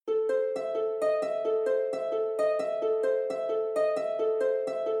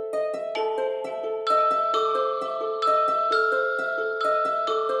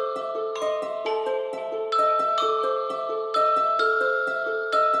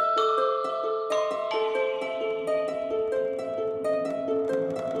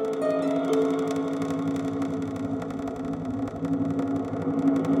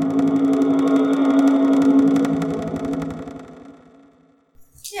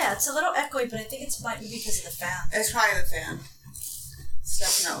Yeah, it's a little echoey, but I think it might be because of the fan. It's probably the fan. It's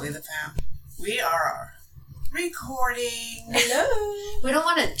definitely the fan. We are recording. Hello. We don't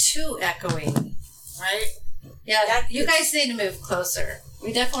want it too echoey. Right? Yeah, you guys need to move closer.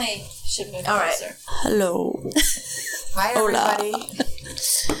 We definitely should move closer. Right. Hello. Hi, everybody.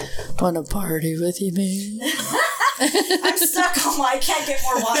 Want to party with you, man? I'm stuck on wine. I can't get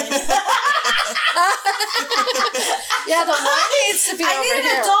more wine. Yeah, the wine needs to be over here. I need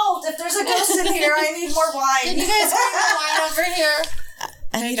an adult. If there's a ghost in here, I need more wine. Can you guys bring the wine over here?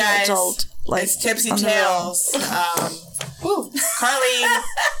 I need guys. an adult. Like, It's Tipsy Tales. Carly,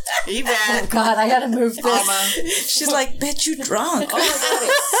 Yvette. Oh, God, I gotta move this. Alma. She's like, bitch, you drunk. Oh my god,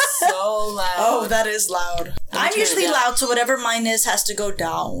 it's so loud. Oh, that is loud. I'm usually loud, so whatever mine is has to go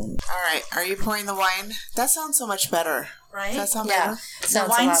down. Alright, are you pouring the wine? That sounds so much better. Right? Does that sound Yeah. better? The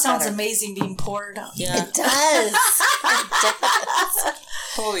wine sounds amazing being poured out. Yeah. It does.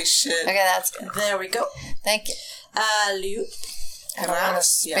 Holy shit. Okay, that's good. There we go. Thank you. Luke. I don't want to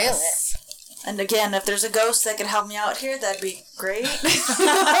spill Yes. And again, if there's a ghost that could help me out here, that'd be great.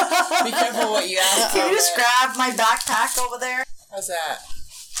 Be careful what you ask. Can you just grab my backpack over there? How's that?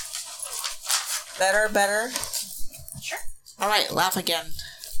 Better? Sure. Alright, laugh again.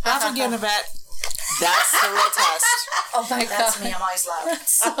 Laugh again, Yvette. That's the real test. Oh my That's God. me. I'm always loud.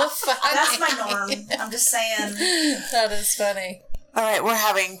 So funny. That's my norm. I'm just saying. That is funny. Alright, we're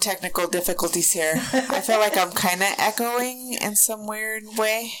having technical difficulties here. I feel like I'm kind of echoing in some weird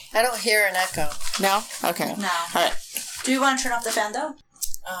way. I don't hear an echo. No? Okay. No. Alright. Do you want to turn off the fan, though?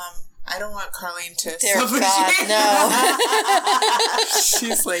 I don't want Carlene to Dear suffocate. God, no.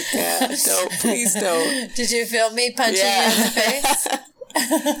 She's like, don't. Please don't. Did you feel me punching you in the face?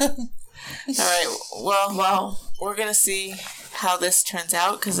 Alright, well, we're going to see how this turns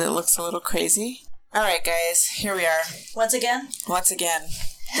out because it looks a little crazy. Alright, guys, here we are. Once again? Once again.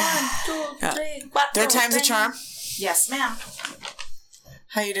 1, 2, 3, 4. Third time's a charm. Yes, ma'am.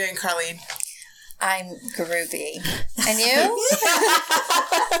 How you doing, Carlene? I'm groovy. And you?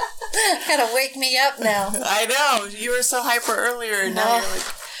 Gotta wake me up now. I know. You were so hyper earlier, and now you're like...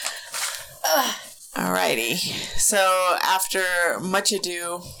 Alrighty. So, after much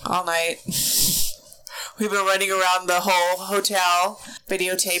ado all night, we've been running around the whole hotel,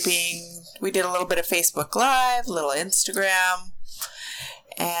 videotaping. We did a little bit of Facebook Live, a little Instagram,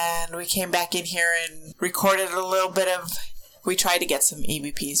 and we came back in here and recorded a little bit of... We tried to get some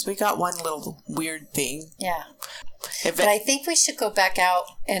EVPs. We got one little weird thing. Yeah. But I think we should go back out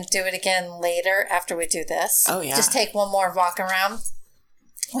and do it again later after we do this. Oh, yeah. Just take one more walk around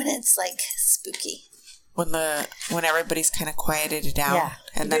when it's like spooky. When everybody's kind of quieted down. Yeah.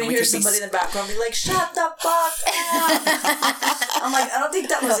 And You're then we hear could somebody in the background be like, shut the fuck up. I'm like, I don't think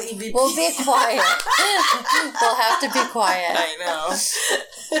that was an EVP. We'll be quiet. We'll have to be quiet. I know.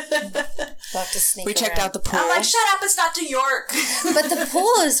 We'll have to sneak We checked around. out the pool. I'm like, shut up, it's not New York. But the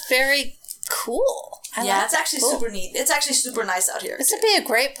pool is very cool. I like it's the actually pool. super neat. It's actually super nice out here. This would be a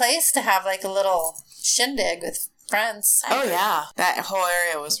great place to have like a little shindig with friends. Oh, yeah. That whole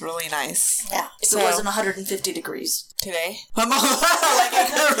area was really nice. Yeah. If it wasn't 150 degrees. Today? I'm all like, it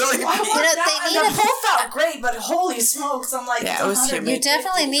could really be. You know, they The need pool felt great, but holy smokes, I'm like, Yeah, it's it was 150 humid. You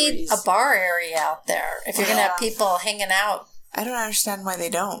definitely need degrees. a bar area out there if you're going to have people hanging out. I don't understand why they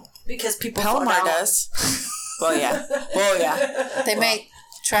don't. Because people fall Palomar down. does. Well, yeah. They might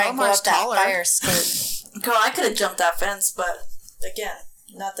try and go Palomar's up that taller. fire escape. Girl, I could have jumped that fence, but again,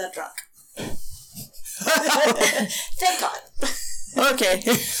 not that drunk. Thank God. Okay.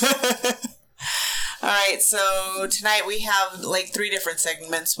 All right, so tonight we have like 3 different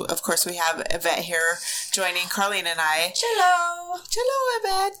segments. Of course, we have Yvette here joining Carlene and I. Hello. Hello,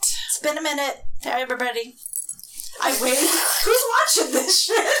 Yvette. It's been a minute. Hi, everybody. I wait. Who's watching this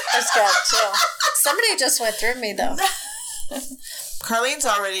shit? I just got chill. Somebody just went through me though. Carlene's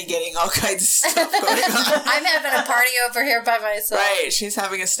already getting all kinds of stuff going on. I'm having a party over here by myself. Right, she's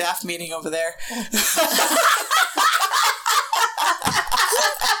having a staff meeting over there. That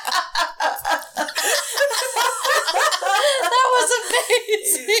was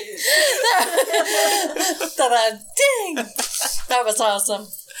amazing. Ding. That was awesome.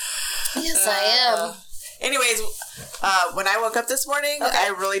 Yes, I am. Anyways, when I woke up this morning, I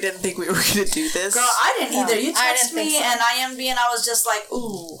really didn't think we were going to do this. Girl, I didn't either. You I texted didn't think me so. and IMB and I was just like,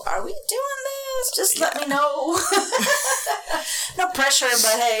 ooh, are we doing this? Just let me know. No pressure,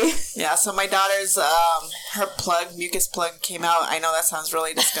 but hey. Yeah, so my daughter's, her mucus plug came out. I know that sounds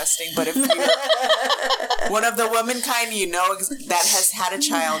really disgusting, but if you're one of the womankind, you know that has had a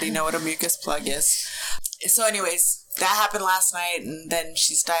child, you know what a mucus plug is. So anyways, that happened last night, and then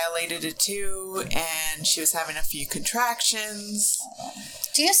she's dilated it too, and she was having a few contractions.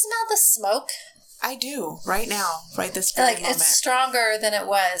 Do you smell the smoke? I do, right now, right this very moment. It's stronger than it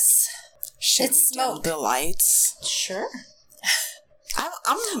was. Should it's we smoke. dim the lights? Sure. I'm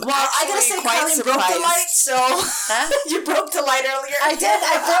well, I gotta say, Colleen broke the light, so you broke the light earlier. I did.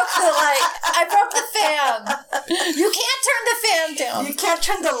 I broke the light. I broke the fan. You can't turn the fan down. You can't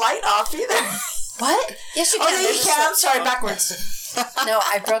turn the light off either. What? Yes, you can. Oh, no, you can. I'm sorry, backwards. No,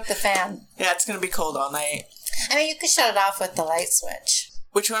 I broke the fan. Yeah, it's gonna be cold all night. I mean, you could shut it off with the light switch.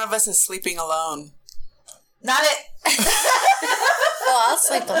 Which one of us is sleeping alone? Not it. Well, I'll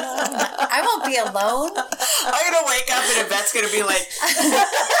sleep alone. I won't be alone. I'm gonna wake up and Yvette's gonna be like,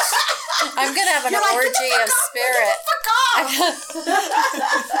 I'm gonna have an orgy of spirit.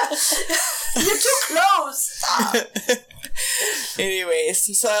 You're too close. Stop.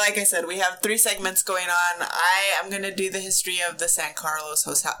 Anyways, so like I said, we have 3 segments going on. I am going to do the history of the San Carlos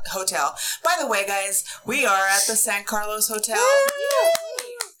Hotel. By the way, guys, we are at the San Carlos Hotel.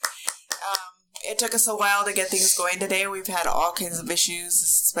 It took us a while to get things going today. We've had all kinds of issues,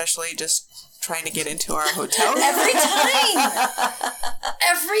 especially just trying to get into our hotel. Every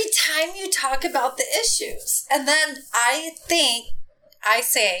time you talk about the issues. And then I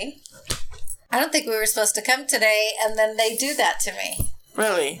say, I don't think we were supposed to come today, and then they do that to me.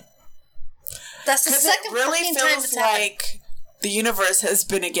 Really? That's the second really fucking time feels it's happened. like the universe has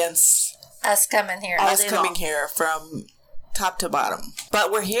been against us coming here. Us coming here from top to bottom.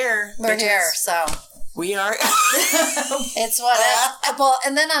 But we're here. We're here, so. We are. It's what well,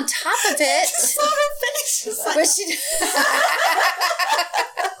 and then on top of it. Just saw her face. She's like,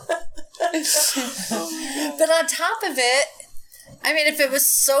 but on top of it, I mean, if it was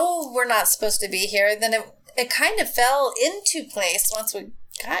so we're not supposed to be here, then it kind of fell into place once we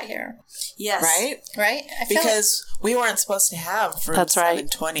got here. Yes. Right? Because we weren't supposed to have room That's right.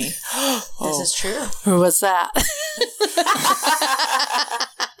 720. This is true. Who was that?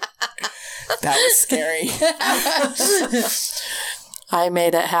 That was scary. I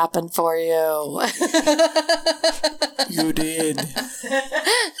made it happen for you. You did.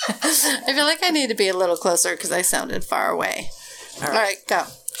 I feel like I need to be a little closer because I sounded far away. All right, go.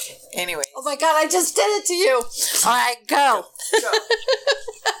 Anyways. Oh my God, I just did it to you. All right, go.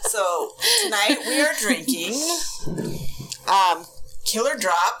 So, tonight we are drinking Killer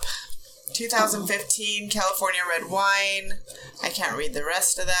Drop 2015 California Red Wine. I can't read the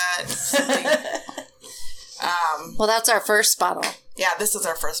rest of that. Well, that's our first bottle. Yeah, this is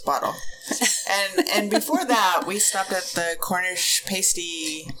our first bottle. And before that, we stopped at the Cornish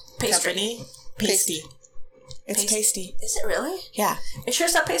Pastry Company. Pasty. It's pasty. Is it really? Yeah. It sure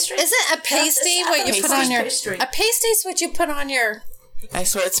is not pastry? Is it a pasty what you put on your... Pastry. A pasty is what you put on your... I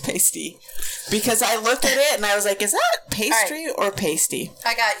swear it's pasty. Because I looked at it and I was like, is that pastry or pasty?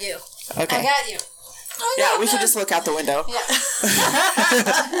 I got you. Okay. I got you. Yeah, we should just look out the window. Yeah.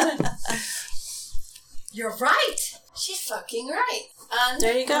 You're right. She's fucking right.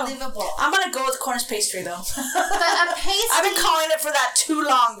 There you go. Unbelievable. I'm going to go with Cornish Pastry, though. But a pasty... I've been calling it for that too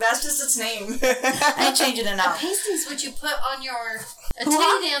long. That's just its name. I ain't changing it now. A pasty is what you put on your... A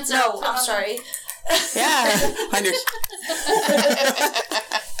titty dancer. No, I'm sorry. Yeah. On your...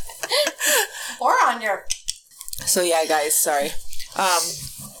 Or on your... So yeah, guys, sorry.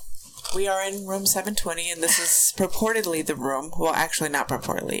 We are in room 720, and this is purportedly the room. Well, actually, not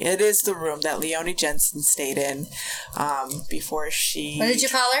purportedly. It is the room that Leonie Jensen stayed in before she... What did you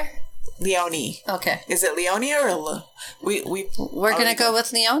call her? Leonie. Okay. Is it Leonie or... We're going to go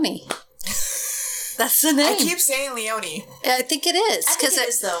with Leonie. That's the name. I keep saying Leonie. I think it is. I think it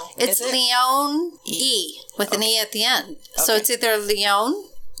is, though. It's Leon E with an E at the end. So it's either Leon,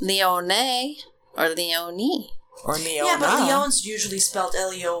 Leone, or Leonie. Or Leona. Yeah, but Leon's usually spelled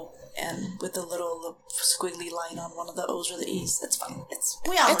L-E-O and with a little squiggly line on one of the O's or the E's. It's fine.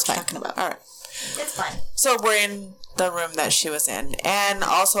 We all know what you're talking about. All right. It's fine. So we're in the room that she was in. And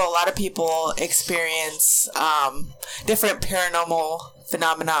also a lot of people experience different paranormal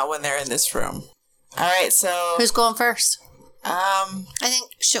phenomena when they're in this room. All right, so... Who's going first? I think,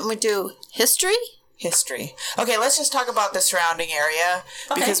 shouldn't we do history? History. Okay, let's just talk about the surrounding area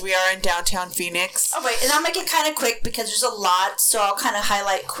because we are in downtown Phoenix. Oh, wait, and I'll make it kind of quick because there's a lot, so I'll kind of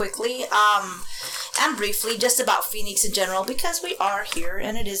highlight quickly and briefly just about Phoenix in general because we are here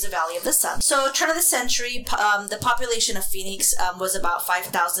and it is the Valley of the Sun. So, turn of the century, the population of Phoenix was about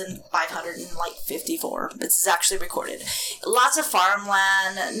 5,554. This is actually recorded. Lots of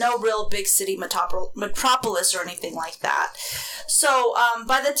farmland, no real big city metropolis or anything like that. So,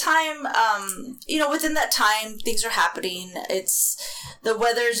 by the time, within that time, things are happening. The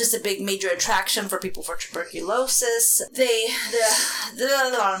weather is just a big major attraction for people for tuberculosis. The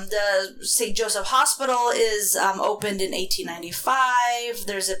St. Joseph Hospital is opened in 1895.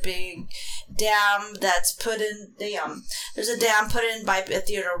 There's a big dam that's put in. There's a dam put in by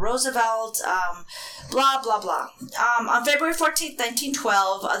Theodore Roosevelt. Blah blah blah. On February 14th,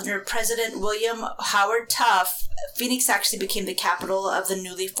 1912, under President William Howard Taft, Phoenix actually became the capital of the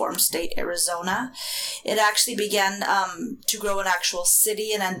newly formed state, Arizona. It actually began to grow an actual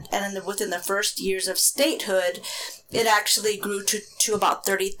city, and within the first years of statehood, it actually grew to about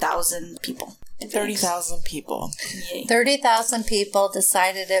 30,000 people. 30,000 people. Yay. 30,000 people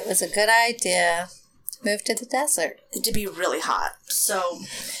decided it was a good idea to move to the desert. To be really hot. So,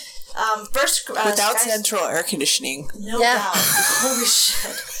 first... without central air conditioning. No doubt. Holy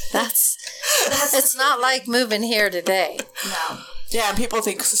shit. That's it's not like moving here today. No. Yeah, and people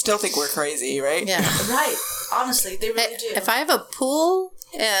still think we're crazy, right? Yeah. Right. Honestly, they really do. If I have a pool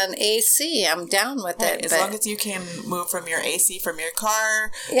and AC, I'm down with it. As long as you can move from your AC from your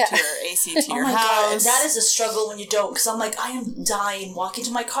car to Yeah. your AC to your oh my house. God, and that is a struggle when you don't, because I'm like, I am dying walking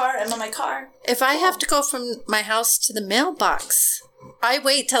to my car. I'm in my car. If I have to go from my house to the mailbox, I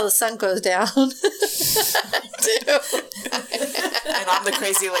wait till the sun goes down. I do. And I'm the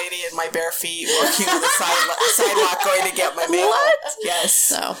crazy lady in my bare feet walking on the sidewalk going to get my mail. What?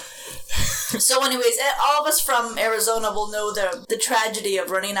 Yes. So anyways, all of us from Arizona will know the tragedy of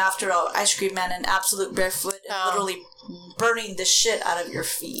running after an ice cream man in absolute barefoot and literally burning the shit out of your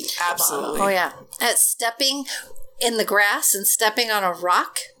feet. Absolutely. Oh, yeah. Stepping in the grass and stepping on a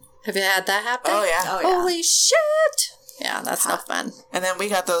rock. Have you had that happen? Oh, yeah. Oh, yeah. Holy shit. Yeah, that's no fun. And then we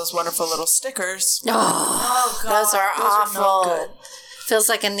got those wonderful little stickers. Oh, God. Those are awful. no good. Feels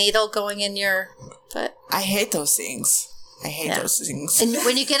like a needle going in your foot. I hate those things. I hate those things. And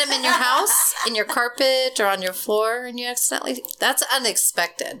when you get them in your house, in your carpet, or on your floor, and you accidentally... That's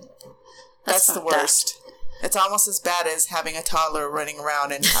unexpected. That's the fucked up. worst. It's almost as bad as having a toddler running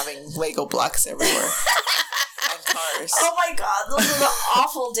around and having Lego blocks everywhere. And cars. Oh my God, those were the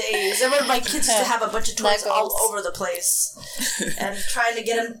awful days. I remember my kids used to have a bunch of toys Legos. all over the place, and trying to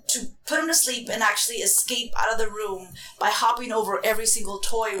get them to put them to sleep and actually escape out of the room by hopping over every single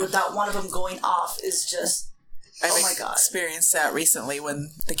toy without one of them going off is just. Oh my God. I experienced that recently when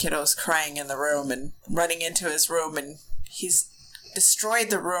the kiddo's crying in the room and running into his room, and he's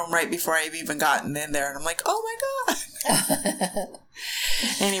destroyed the room right before I've even gotten in there, and I'm like, oh my God.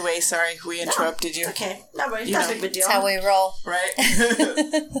 Anyway, sorry, we interrupted you. Okay, no worries. That's a big deal. That's how we roll. Right?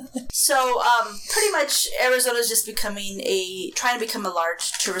 So, pretty much Arizona's just trying to become a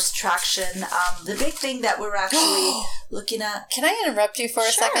large tourist attraction. The big thing that we're actually looking at. Can I interrupt you for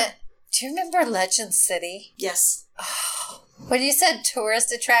a Sure. second? Do you remember Legend City? Yes. When you said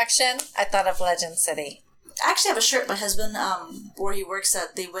tourist attraction, I thought of Legend City. I actually have a shirt my husband, where he works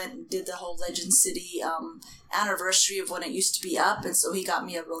at, they went and did the whole Legend City anniversary of when it used to be up, and so he got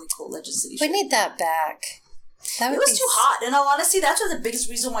me a really cool Legend City shirt. We need that back. That It was too hot. In all honesty, that's the biggest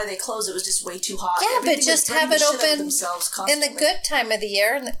reason why they closed. It was just way too hot. Yeah, Everything but just was burning have it the shit out of open themselves in constantly. the good time of the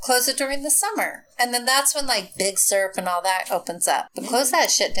year and close it during the summer. And then that's when like Big Surf and all that opens up. But close that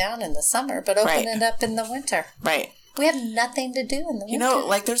shit down in the summer, but open Right. it up in the winter. Right. We have nothing to do in the winter. You know,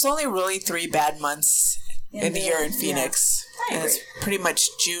 like, there's only really 3 bad months in the year in yeah. Phoenix. I And it's agree. pretty much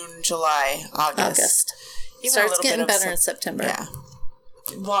June, July, August. Even a Starts little getting bit of better Sep- in September. Yeah.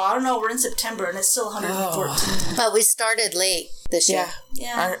 Well, I don't know. We're in September, and it's still 114. But we started late this year.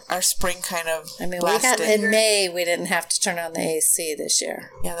 Yeah. Yeah. Our spring kind of I mean, we got lasted. in May, we didn't have to turn on the AC this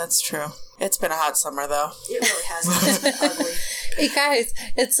year. Yeah, that's true. It's been a hot summer, though. It really has. It's been ugly. Hey guys,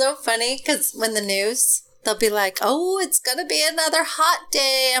 it's so funny because when the news, they'll be like, oh, it's going to be another hot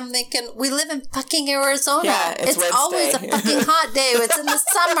day. I'm thinking, we live in fucking Arizona. Yeah, it's Wednesday. always a fucking hot day. It's in the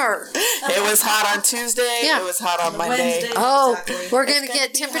summer. It was hot on Tuesday. Yeah. It was hot on Monday. Wednesday. Oh, Exactly. we're going to It's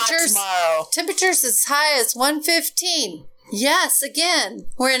get gonna be hot temperatures. tomorrow. Temperatures as high as 115. Yes, again,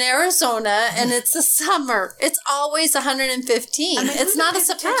 we're in Arizona and it's the summer. It's always 115. I mean, It's who not a pays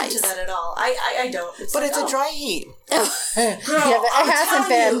attention surprise. to that at all. I don't. But it's a dry heat. Girl, Yeah, but it hasn't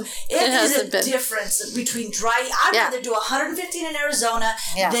been. It is hasn't a been. difference between dry. I'd Yeah. rather do 115 in Arizona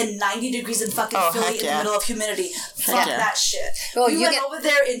Yeah. than 90 degrees in fucking Oh, Philly heck in the yeah. middle of humidity. Fuck yeah. that shit. Well, we you went get- over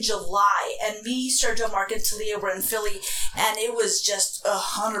there in July, and me, Sergio, Mark, and Talia were in Philly, and it was just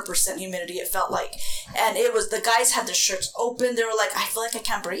 100% humidity. It felt like, and it was the guys had their shirts open. They were like, I feel like I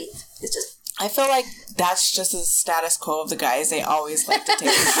can't breathe. It's just. I feel like that's just the status quo of the guys. They always like to take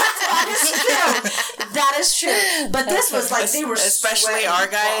That is true. But this was like they were especially sweating. our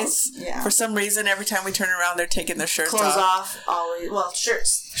guys. Yeah. For some reason, every time we turn around, they're taking their shirts Clothes off. Always. Well,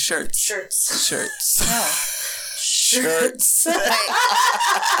 shirts. Shirts. Shirts. Wait,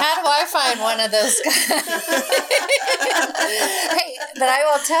 how do I find one of those guys? Hey, but I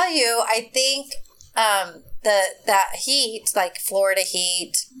will tell you, I think that heat, like Florida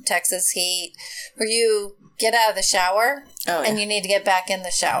heat, Texas heat, where you get out of the shower and you need to get back in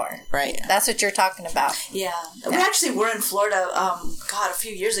the shower. Right. That's what you're talking about. Yeah. We actually were in Florida, a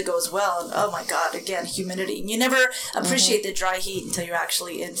few years ago as well. And oh my God, again, humidity. You never appreciate the dry heat until you're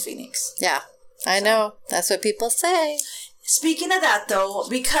actually in Phoenix. Yeah, I know. That's what people say. Speaking of that, though,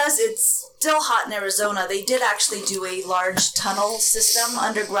 because it's still hot in Arizona, they did actually do a large tunnel system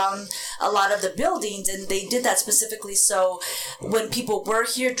underground a lot of the buildings, and they did that specifically so when people were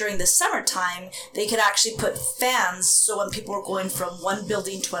here during the summertime, they could actually put fans so when people were going from one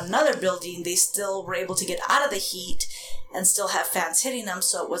building to another building, they still were able to get out of the heat and still have fans hitting them,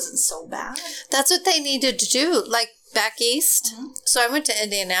 so it wasn't so bad. That's what they needed to do, like back east. Mm-hmm. So I went to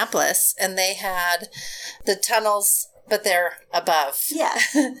Indianapolis, and they had the tunnels, but they're above. Yeah.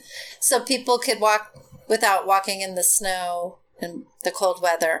 So people could walk without walking in the snow and the cold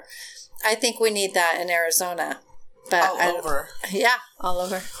weather. I think we need that in Arizona. But all over. Yeah, all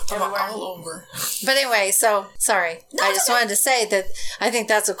over. Everywhere. All over. But anyway, so, sorry. No, I just wanted to say that I think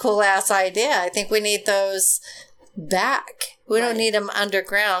that's a cool-ass idea. I think we need those back. We don't need them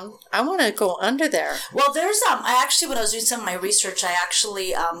underground. I want to go under there. Well, there's, I actually, when I was doing some of my research, I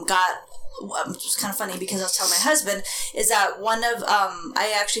actually got... It was kind of funny because I was telling my husband is that one of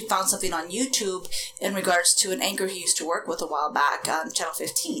I actually found something on YouTube in regards to an anchor he used to work with a while back on Channel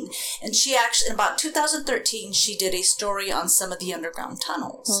 15, and she actually in about 2013 she did a story on some of the underground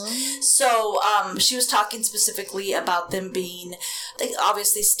tunnels. Mm-hmm. So she was talking specifically about them being, they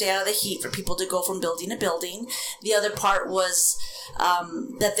obviously stay out of the heat for people to go from building to building. The other part was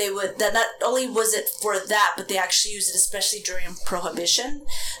that not only was it for that, but they actually used it especially during Prohibition.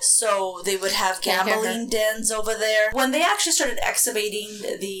 So they would have gambling dens over there. When they actually started excavating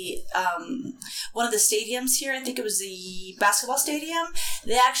the one of the stadiums here, I think it was the basketball stadium,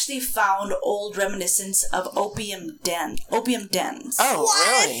 they actually found old reminiscence of opium dens. Oh,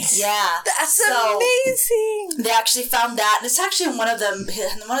 what? Really? Yeah. That's amazing. They actually found that. And it's actually in one of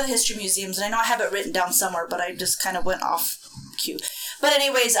the history museums, and I know I have it written down somewhere, but I just kind of went off cue. But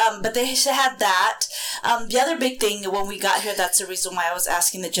anyways, but they had that. The other big thing when we got here, that's the reason why I was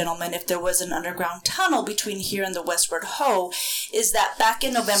asking the gentleman if there was an underground tunnel between here and the Westward Ho, is that back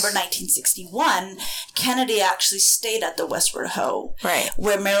in November 1961, Kennedy actually stayed at the Westward Ho. Right.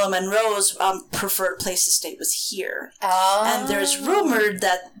 Where Marilyn Monroe's preferred place to stay was here. Oh. And there's rumored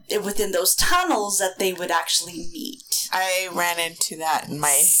that within those tunnels that they would actually meet. I ran into that in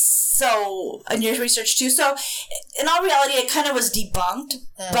my... So, in your research too. So, in all reality, it kind of was debunked,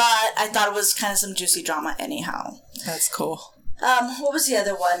 but I thought it was kind of some juicy drama anyhow. That's cool. What was the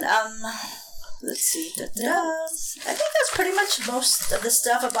other one? Let's see. I think that's pretty much most of the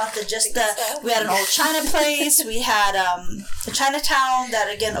stuff about we had an old China place. We had the Chinatown that,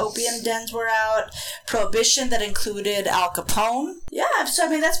 again, opium dens were out. Prohibition that included Al Capone. Yeah, so, I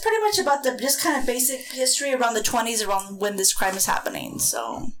mean, that's pretty much about the just kind of basic history around the 20s, around when this crime is happening.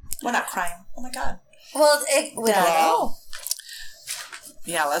 So, well, not crime. Oh, my God. Well, we don't know.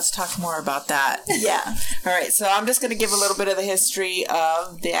 Yeah, let's talk more about that. Yeah. All right, so I'm just going to give a little bit of the history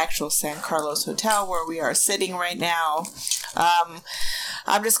of the actual San Carlos Hotel where we are sitting right now.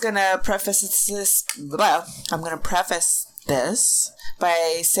 I'm just going to preface this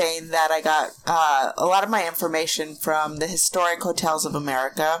by saying that I got a lot of my information from the Historic Hotels of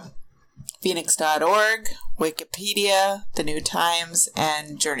America, Phoenix.org, Wikipedia, The New Times,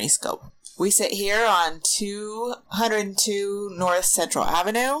 and JourneyScope. We sit here on 202 North Central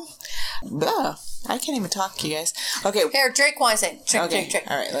Avenue. Ugh, I can't even talk, you guys. Okay. Here, drink one thing. Drink.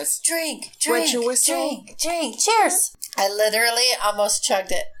 All right, let's... Drink. Wet your whistle. Drink. Cheers. I literally almost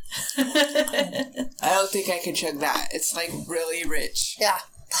chugged it. I don't think I can chug that. It's like really rich. Yeah.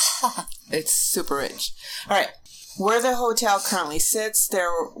 It's super rich. All right. Where the hotel currently sits,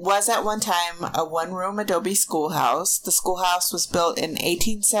 there was at one time a one-room adobe schoolhouse. The schoolhouse was built in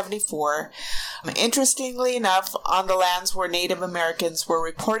 1874. Interestingly enough, on the lands where Native Americans were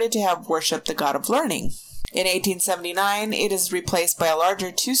reported to have worshipped the god of learning. In 1879, it is replaced by a larger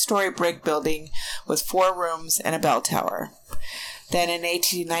two-story brick building with 4 rooms and a bell tower. Then in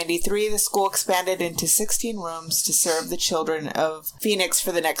 1893, the school expanded into 16 rooms to serve the children of Phoenix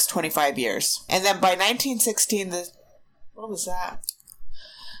for the next 25 years. And then by 1916, what was that?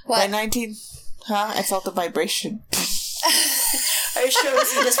 By 19... Huh? I felt the vibration. Are you sure it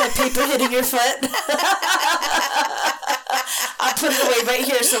wasn't just my paper hitting your foot? I'll put it away right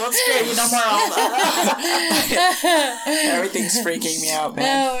here so it won't scare you no more, Alma. Everything's freaking me out,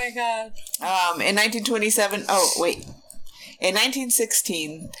 man. Oh, my God. In 1927... Oh, wait. In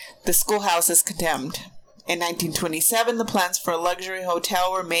 1916, the schoolhouse is condemned. In 1927, the plans for a luxury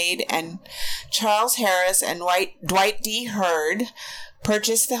hotel were made, and Charles Harris and Dwight D. Hurd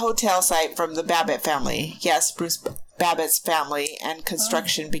purchased the hotel site from the Babbitt family. Yes, Bruce Babbitt's family, and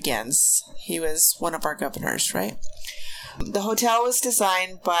construction begins. He was one of our governors, right? The hotel was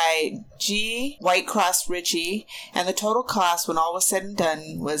designed by G. Whitecross Ritchie, and the total cost, when all was said and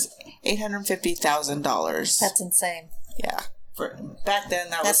done, was $850,000. That's insane. Yeah. For back then,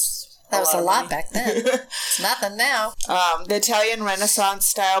 that was a lot back then. It's nothing now. The Italian Renaissance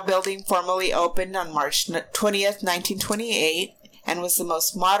style building formally opened on March 20th, 1928, and was the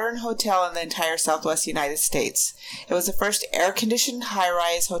most modern hotel in the entire Southwest United States. It was the first air-conditioned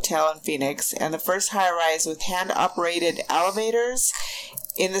high-rise hotel in Phoenix, and the first high-rise with hand-operated elevators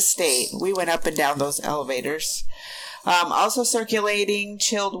in the state. We went up and down those elevators. Also circulating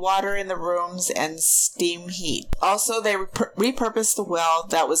chilled water in the rooms and steam heat. Also, they repurposed the well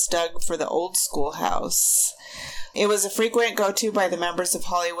that was dug for the old schoolhouse. It was a frequent go-to by the members of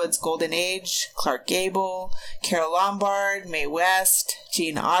Hollywood's Golden Age: Clark Gable, Carole Lombard, Mae West,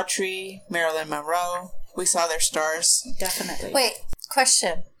 Gene Autry, Marilyn Monroe. We saw their stars. Definitely. Wait,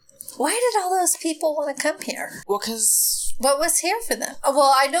 question. Why did all those people want to come here? Well, because... What was here for them? Oh,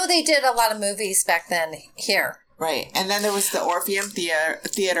 well, I know they did a lot of movies back then here. Right, and then there was the Orpheum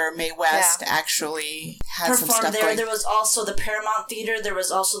Theater. Mae West actually had some stuff there. going. There was also the Paramount Theater. There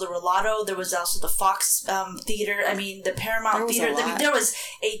was also the Rolado. There was also the Fox Theater. I mean, the Paramount Theater. I mean, there was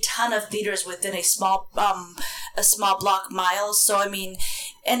a ton of theaters within a small block mile. So, I mean,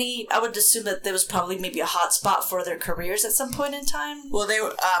 I would assume that there was probably maybe a hot spot for their careers at some point in time. Well, they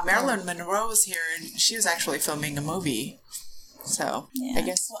were, Marilyn Monroe was here, and she was actually filming a movie. So, yeah. I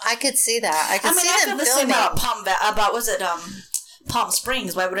guess... Well, I could see that. I could see them filming. Palm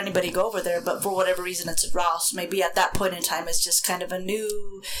Springs. Why would anybody go over there? But for whatever reason, it's at Rouse. Maybe at that point in time, it's just kind of a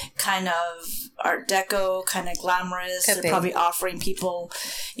new kind of Art Deco, kind of glamorous. They're probably offering people,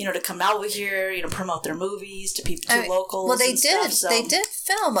 to come out over here, promote their movies to people, to locals. Well, they did. They did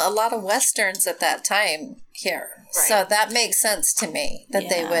film a lot of westerns at that time here, right. So that makes sense to me that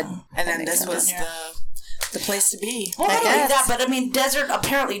they would. And then this was the place to be. Well, not only that, but I mean, desert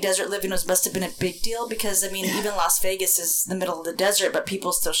living must have been a big deal because, I mean, even Las Vegas is the middle of the desert, but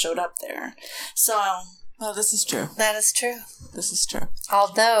people still showed up there. So. Well, this is true. That is true. This is true.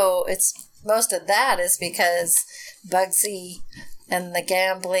 Although most of that is because Bugsy and the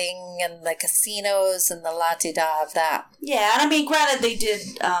gambling and the casinos and the la-ti-da of that. Yeah, and I mean, granted, they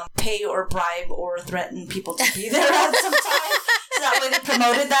did pay or bribe or threaten people to be there at some time. So that way they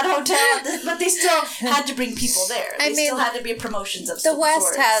promoted that hotel. But they still had to bring people there. They still had to be promotions of some The West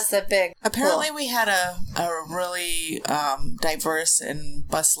sorts. has a big... Apparently we had a really diverse and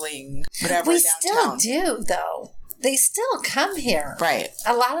bustling whatever we downtown. We still do, though. They still come here. Right.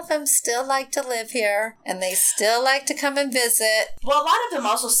 A lot of them still like to live here, and they still like to come and visit. Well, a lot of them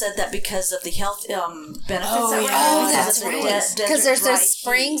also said that because of the health benefits that were that's right. Because there's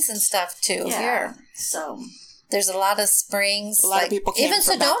springs and stuff, too, here. So... There's a lot of springs. A lot of people came even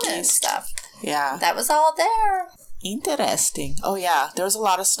from Sedona and stuff. Yeah. That was all there. Interesting. Oh, yeah. There was a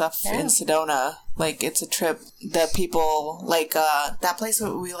lot of stuff in Sedona. Like, it's a trip that people, like, that place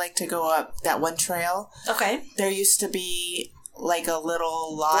where we like to go up, that one trail. Okay. There used to be, like, a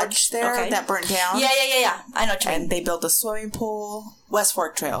little lodge there that burnt down. Yeah. I know what you mean. And they built a swimming pool. West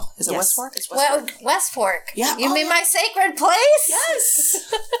Fork Trail. Is it West Fork? It's West Fork. West Fork. Yeah. You mean my sacred place?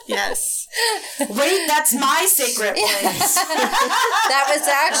 Yes. Yes. Wait, that's my sacred place. That was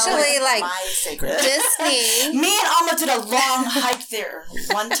actually like my sacred Disney. Me and Alma did a long hike there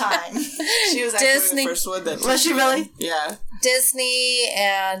one time. She was actually the first one that was she really? Yeah. Disney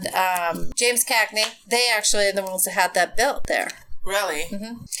and James Cagney. They actually are the ones that had that built there. Really?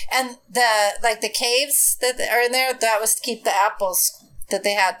 Mm-hmm. And the caves that are in there, that was to keep the apples that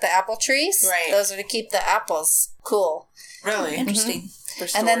they had, the apple trees. Right. Those were to keep the apples cool. Really? Interesting.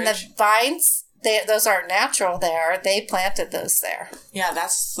 Mm-hmm. And then the vines, those aren't natural there. They planted those there. Yeah,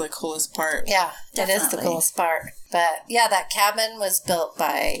 that's the coolest part. Yeah, definitely. It is the coolest part. But yeah, that cabin was built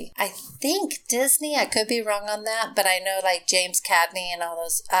by, I think, Disney. I could be wrong on that, but I know like James Cagney and all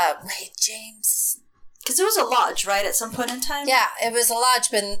those. James... Because it was a lodge, right, at some point in time? Yeah, it was a lodge,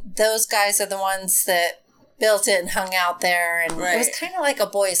 but those guys are the ones that built it and hung out there, and it was kind of like a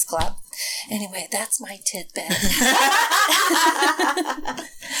boys' club. Anyway, that's my tidbit.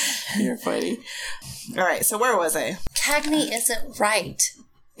 You're funny. All right, so where was I? Cagney isn't right.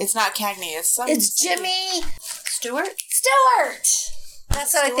 It's not Cagney. It's Jimmy Stewart.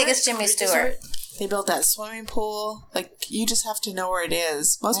 That's what I think. It's Jimmy Stewart. They built that swimming pool. Like, you just have to know where it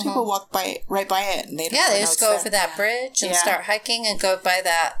is. Most people walk right by it, and they don't they just go over that bridge and start hiking and go by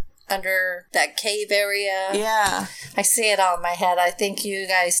that under that cave area. Yeah. I see it all in my head. I think you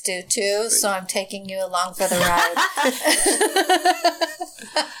guys do too, so I'm taking you along for the ride.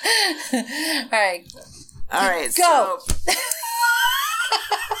 All right, go.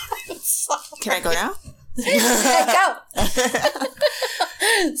 So, can I go now? Go.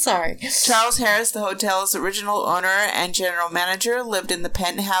 Sorry. Charles Harris, the hotel's original owner and general manager, lived in the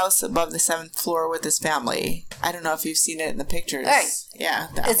penthouse above the 7th floor with his family. I don't know if you've seen it in the pictures. Right. Yeah.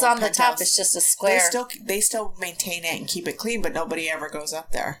 It's on the top. It's just a square. They still maintain it and keep it clean, but nobody ever goes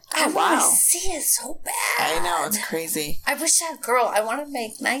up there. I want to see it so bad. I know. It's crazy. I wish that girl, I want to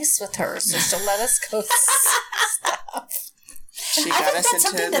make nice with her so she'll let us go stuff. She got I think us that's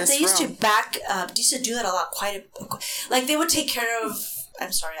something into that they this used to do that a lot. Like they would take care of.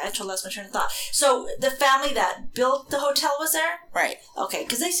 I'm sorry, I lost my train of thought. So the family that built the hotel was there, right? Okay,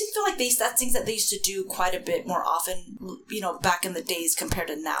 because I feel like that's things that they used to do quite a bit more often. Back in the days compared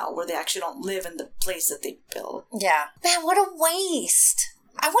to now, where they actually don't live in the place that they built. Yeah, man, what a waste!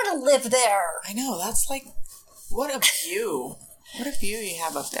 I want to live there. I know. That's like, what a view! What a view you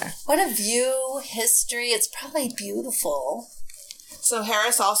have up there. What a view! History. It's probably beautiful. So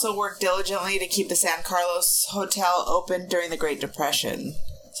Harris also worked diligently to keep the San Carlos Hotel open during the Great Depression,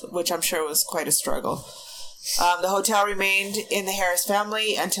 which I'm sure was quite a struggle. The hotel remained in the Harris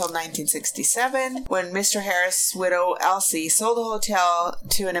family until 1967, when Mr. Harris' widow, Elsie, sold the hotel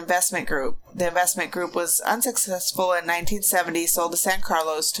to an investment group. The investment group was unsuccessful in 1970, sold the San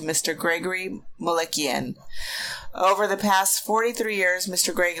Carlos to Mr. Gregory Malikian. Over the past 43 years,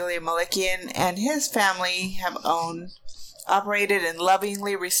 Mr. Gregory Malikian and his family have operated and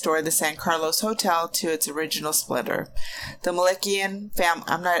lovingly restored the San Carlos Hotel to its original splendor. The Malikian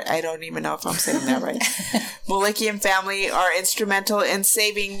I don't even know if I'm saying that right. Malikian family are instrumental in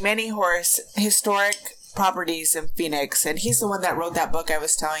saving many historic properties in Phoenix, and he's the one that wrote that book I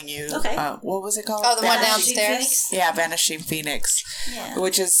was telling you. Okay. What was it called? Oh, the one downstairs? Yeah, Vanishing Phoenix. Yeah.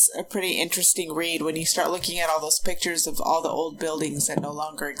 Which is a pretty interesting read when you start looking at all those pictures of all the old buildings that no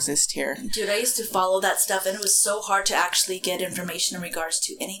longer exist here. Dude, I used to follow that stuff, and it was so hard to actually get information in regards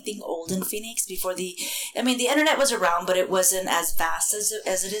to anything old in Phoenix before the internet was around, but it wasn't as vast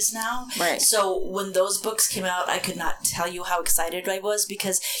as it is now. Right. So when those books came out, I could not tell you how excited I was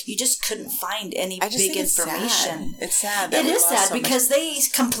because you just couldn't find any big information. It's sad. It is sad because they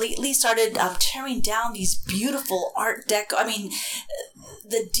completely started tearing down these beautiful Art Deco. I mean,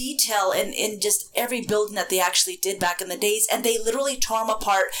 the detail in just every building that they actually did back in the days, and they literally tore them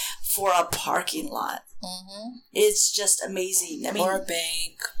apart for a parking lot. Mm-hmm. It's just amazing. I mean, or a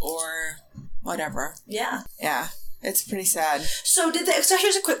bank or whatever. Yeah. Yeah. It's pretty sad. So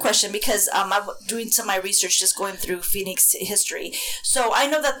here's a quick question because I'm doing some of my research, just going through Phoenix history. So I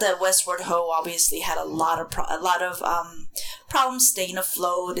know that the Westward Ho obviously had a lot of problems staying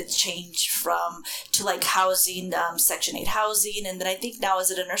afloat. It's changed to like housing, Section 8 housing, and then I think now is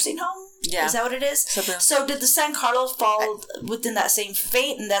it a nursing home? Yeah. Is that what it is? So did the San Carlos fall within that same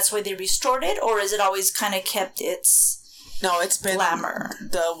fate, and that's why they restored it, or is it always kind of kept its... No, it's been glamour.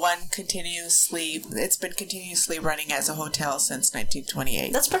 It's been continuously running as a hotel since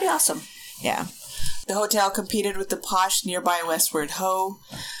 1928. That's pretty awesome. Yeah. The hotel competed with the posh nearby Westward Ho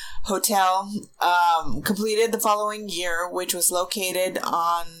Hotel, completed the following year, which was located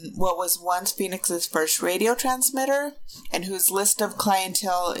on what was once Phoenix's first radio transmitter, and whose list of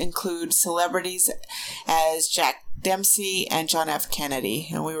clientele include celebrities as Jack Dempsey and John F. Kennedy,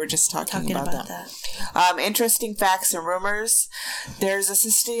 and we were just talking about that. Interesting facts and rumors. There's a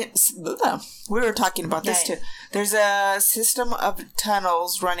system. We were talking about this too. There's a system of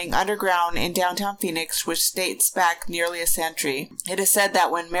tunnels running underground in downtown Phoenix, which dates back nearly a century. It is said that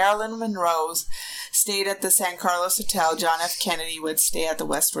when Marilyn Monroe stayed at the San Carlos Hotel, John F. Kennedy would stay at the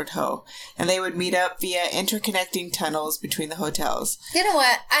Westward Ho, and they would meet up via interconnecting tunnels between the hotels. You know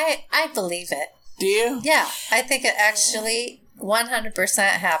what? I believe it. Do you? Yeah, I think it actually 100%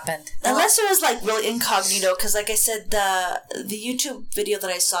 happened. Unless it was like really incognito, because like I said, the YouTube video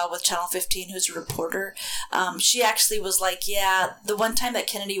that I saw with Channel 15, who's a reporter, she actually was like, yeah, the one time that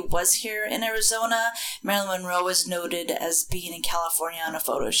Kennedy was here in Arizona, Marilyn Monroe was noted as being in California on a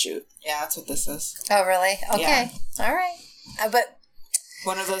photo shoot. Yeah, that's what this is. Oh, really? Okay. Yeah. All right. But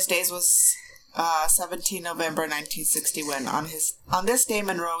one of those days was 17 November 1961. On this day,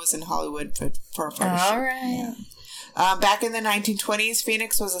 Monroe was in Hollywood for a photo shoot. All right. Yeah. Back in the 1920s,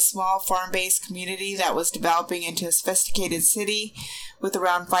 Phoenix was a small farm-based community that was developing into a sophisticated city with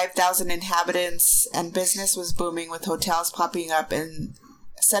around 5,000 inhabitants, and business was booming with hotels popping up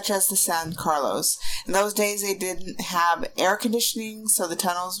such as the San Carlos. In those days, they didn't have air conditioning, so the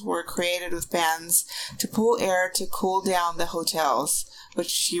tunnels were created with fans to pull air to cool down the hotels,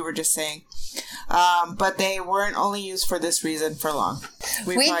 which you were just saying. But they weren't only used for this reason for long.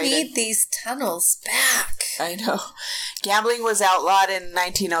 We need these tunnels back. I know. Gambling was outlawed in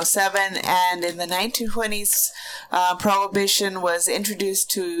 1907, and in the 1920s, prohibition was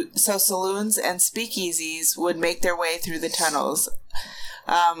introduced so saloons and speakeasies would make their way through the tunnels.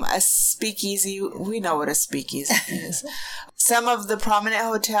 A speakeasy, we know what a speakeasy is. Some of the prominent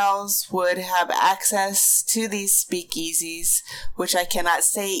hotels would have access to these speakeasies, which I cannot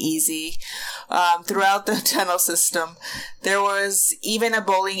say easy, throughout the tunnel system. There was even a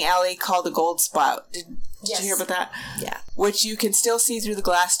bowling alley called the Gold Spot. Did you hear about that? Yeah. Which you can still see through the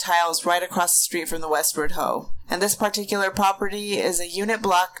glass tiles right across the street from the Westward Ho. And this particular property is a unit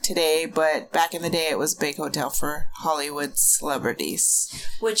block today, but back in the day it was a big hotel for Hollywood celebrities.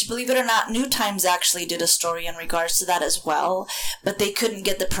 Which, believe it or not, New Times actually did a story in regards to that as well, but they couldn't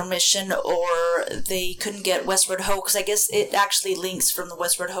get the permission, or they couldn't get Westward Ho, because I guess it actually links from the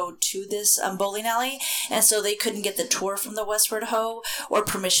Westward Ho to this bowling alley, and so they couldn't get the tour from the Westward Ho or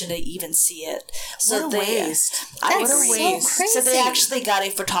permission to even see it. So what a waste. What a waste. So crazy. So they actually got a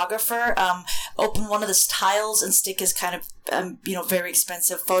photographer open one of the tiles and stick his kind of, very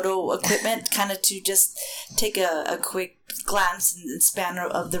expensive photo equipment kind of to just take a quick glance and span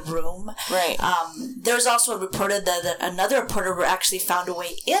of the room. Right. There was also reported that another reporter actually found a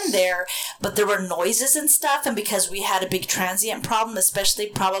way in there, but there were noises and stuff, and because we had a big transient problem, especially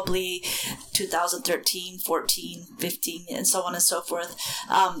probably 2013, 14, 15, and so on and so forth,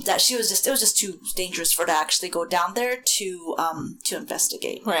 that it was just too dangerous for her to actually go down there to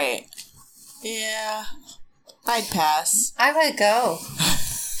investigate. Right. Yeah. I'd pass. I would go.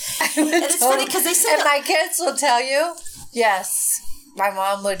 And it's funny because they said... And my kids will tell you, yes, my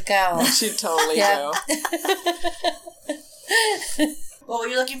mom would go. She'd totally go. Well,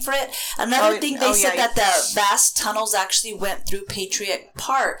 you're looking for it. Another thing, they said that the vast tunnels actually went through Patriot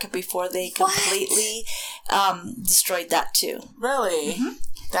Park before they completely destroyed that too. Really? Mm-hmm.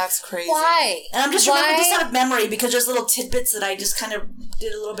 That's crazy. Why? And I'm just remembering this out of memory because there's little tidbits that I just kind of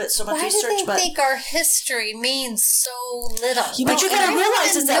did a little bit so much research. Why do they think our history means so little? But you gotta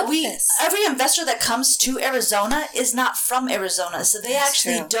realize is that every investor that comes to Arizona is not from Arizona, so they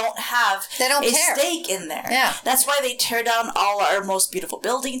actually don't have a stake in there. Yeah. That's why they tear down all our most beautiful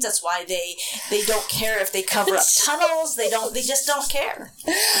buildings. That's why they don't care if they cover up tunnels. They just don't care.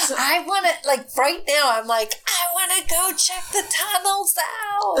 I want to, like, right now, I'm like, I want to go check the tunnels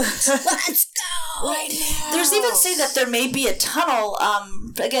out. Let's go right now. There's even say that there may be a tunnel,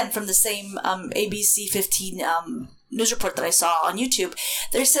 again, from the same ABC 15 news report that I saw on YouTube.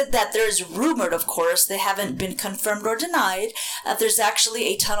 They said that there's rumored, of course, they haven't been confirmed or denied, that there's actually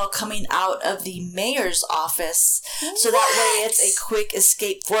a tunnel coming out of the mayor's office. So that way it's a quick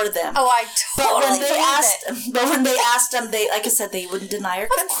escape for them. Oh, I totally But when they asked them, they, like I said, they wouldn't deny or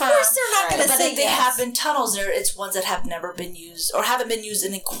confirm. Of course they're not going to say But they have been tunnels there. It's ones that have never been used or haven't been used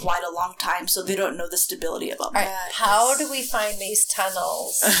in quite a long time, so they don't know the stability of them. All right. How do we find these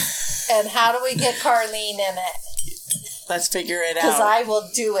tunnels? And how do we get Carlene in it? Let's figure it out. Because I will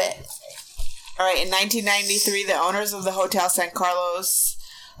do it. All right. In 1993, the owners of the Hotel San Carlos,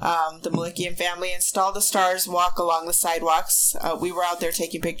 the Malikian family, installed the Stars Walk along the sidewalks. We were out there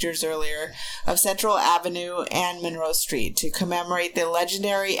taking pictures earlier of Central Avenue and Monroe Street to commemorate the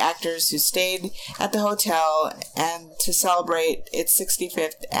legendary actors who stayed at the hotel and to celebrate its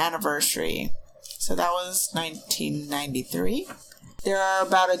 65th anniversary. So that was 1993. There are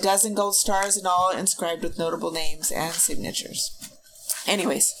about a dozen gold stars in all, inscribed with notable names and signatures.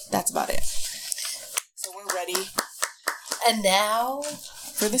 Anyways, that's about it. So we're ready. And now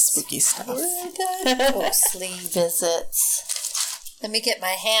for the spooky stuff. For the ghostly visits. Let me get my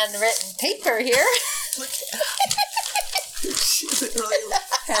handwritten paper here. She literally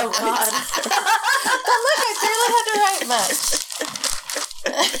Oh, God. But look, I barely had to write much.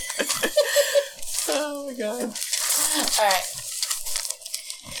 Oh, my God. All right.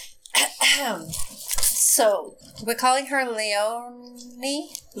 So, we're calling her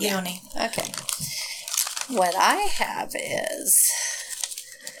Leonie? Leonie. Okay. What I have is...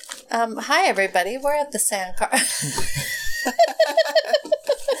 hi, everybody. We're at the San Carlos.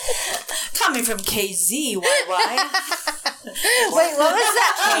 Coming from KZYY. Wait, what was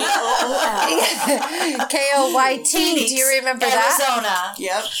that? Koyt. Phoenix, Do you remember that? Arizona.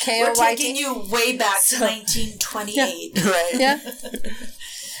 Yep. We're Koyt. taking you way back to 1928. Right. Yeah.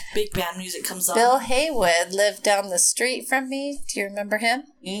 Big band music comes on. Bill Haywood lived down the street from me. Do you remember him?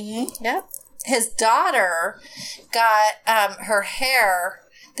 Mm-hmm. Yep. His daughter got her hair.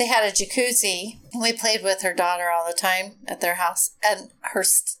 They had a jacuzzi. We played with her daughter all the time at their house. And her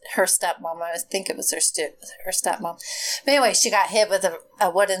stepmom, I think it was her stepmom. But anyway, she got hit with a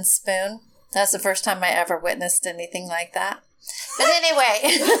wooden spoon. That's the first time I ever witnessed anything like that. But anyway,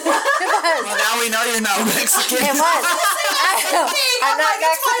 it was. Well, now we know you're not Mexican. It was. I'm not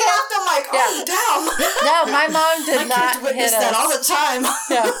Mexican. I'm like, oh, damn. No, my mom did not I witness hit that us. all the time.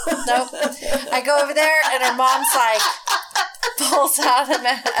 No, nope. I go over there and her mom's like, pulls out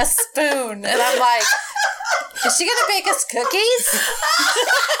a spoon. And I'm like, is she going to bake us cookies?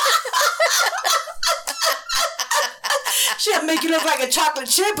 She had to make you look like a chocolate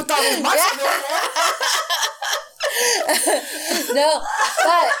chip with all these marks on there. No,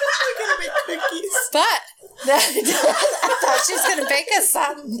 but Cookies. I thought she was going to bake us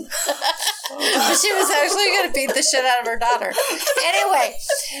something. But she was actually going to beat the shit out of her daughter. Anyway,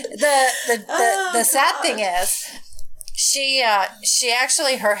 the sad thing is, she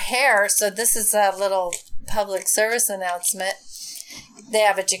actually, her hair, so this is a little public service announcement. They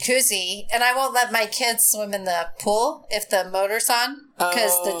have a jacuzzi, and I won't let my kids swim in the pool if the motor's on,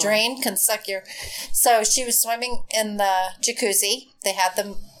 because the drain can suck your... So she was swimming in the jacuzzi. They had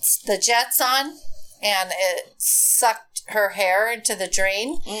the jets on, and it sucked her hair into the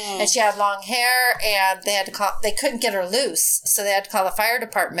drain, and she had long hair, and they couldn't get her loose, so they had to call the fire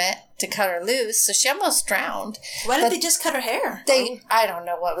department to cut her loose, so she almost drowned. Why did they just cut her hair? I don't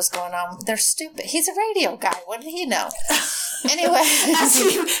know what was going on. They're stupid. He's a radio guy. What did he know? Anyway.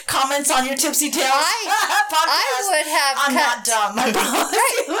 Asking you comments on your Tipsy Tales I would have I'm not dumb, I promise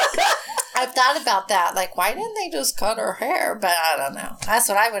you. I've thought about that. Like, why didn't they just cut her hair? But I don't know. That's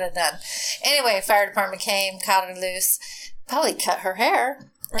what I would have done. Anyway, fire department came, cut her loose, probably cut her hair.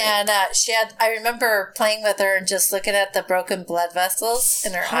 Right. And I remember playing with her and just looking at the broken blood vessels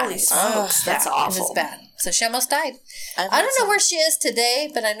in her Holy eyes. smokes, that's awful. It was bad. So she almost died. I don't know where she is today,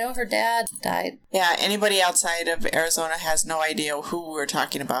 but I know her dad died. Yeah, anybody outside of Arizona has no idea who we're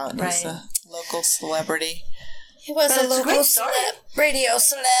talking about. Right. He's a local celebrity. He was a local radio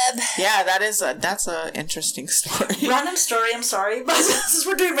celeb. Yeah, that's a interesting story. Random story, I'm sorry, but since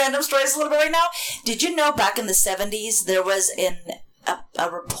we're doing random stories a little bit right now, did you know back in the 70s there was a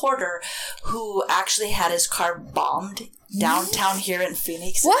reporter who actually had his car bombed downtown here in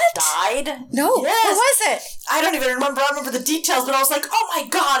Phoenix? What? And died? No. Yes. Who was it? I don't even remember. I remember the details, but I was like, oh my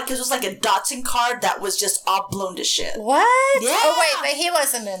god, because it was like a Datsun car that was just all blown to shit. What? Yeah. Oh, wait, but he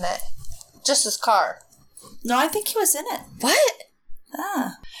wasn't in it. Just his car. No, I think he was in it. What?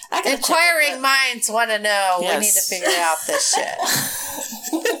 Ah. I gotta Inquiring minds want to know. Yes. We need to figure out this shit.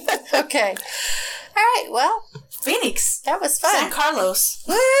 Okay. All right, well. Phoenix. That was fun. San Carlos.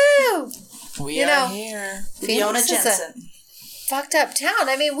 Woo! We are here. Fiona Jensen. Fucked up town.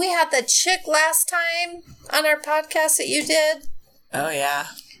 I mean, we had the chick last time on our podcast that you did. Oh, yeah.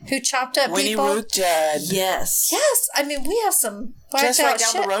 Who chopped up Winnie people. Ruth Judd. Yes. Yes. I mean, we have some Just right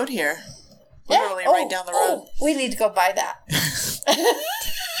down shit. the road here. Yeah? Literally right down the road. We need to go buy that.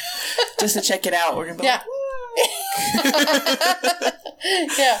 Just to check it out. We're going to be Yeah.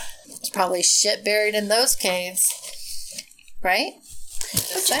 Yeah. There's probably shit buried in those caves. Right?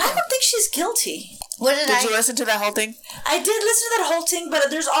 But I don't think she's guilty. What Did you listen to that whole thing? I did listen to that whole thing, but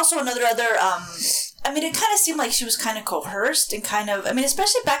there's also other I mean, it kind of seemed like she was kind of coerced and kind of, I mean,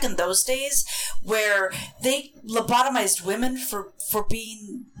 especially back in those days where they lobotomized women for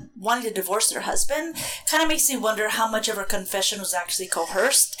wanting to divorce their husband. Kind of makes me wonder how much of her confession was actually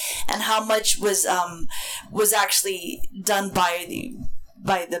coerced and how much was actually done by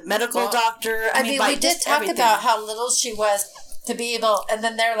the medical doctor. I mean, we did talk about how little she was to be able, and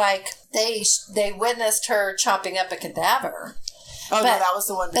then they're like, they witnessed her chopping up a cadaver. Oh, no, that was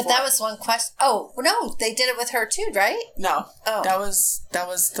the one before. But that was one question. Oh, no, they did it with her too, right? No. Oh. That was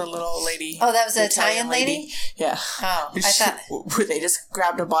the little lady. Oh, that was the Italian lady? Yeah. Oh, I thought. Where they just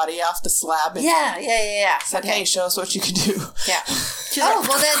grabbed a body off the slab and Yeah. said, hey, show us what you can do. Yeah. Oh,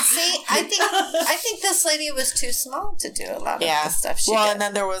 well then, see, I think this lady was too small to do a lot of the stuff she did. And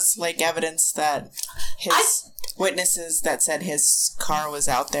then there was, like, evidence that witnesses that said his car was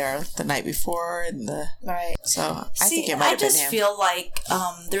out there the night before right. So I think it might have been him. I just feel like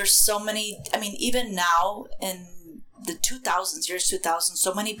there's so many, I mean, even now in the years 2000,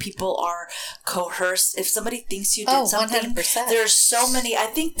 so many people are coerced. If somebody thinks you did something, 100%. there's so many, I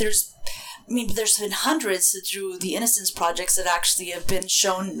think there's mean, there's been hundreds through the Innocence Projects that actually have been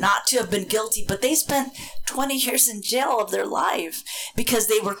shown not to have been guilty, but they spent 20 years in jail of their life because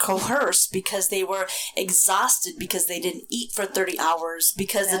they were coerced, because they were exhausted, because they didn't eat for 30 hours,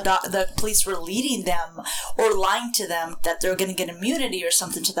 because the police were leading them or lying to them that they're going to get immunity or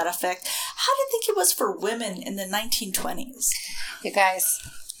something to that effect. How do you think it was for women in the 1920s? You guys,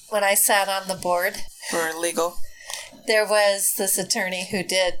 when I sat on the board For legal. there was this attorney who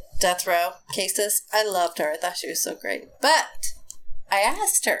did death row cases. I loved her. I thought she was so great. But I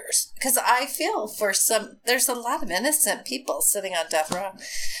asked her, because I feel for there's a lot of innocent people sitting on death row.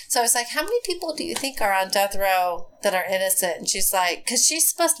 So I was like, how many people do you think are on death row that are innocent? And she's like, because she's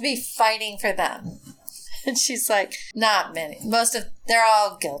supposed to be fighting for them. And she's like, not many. They're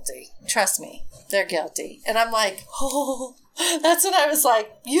all guilty. Trust me, they're guilty. And I'm like, oh, that's when I was like,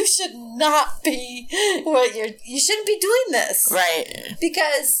 you should not be you shouldn't be doing this. Right.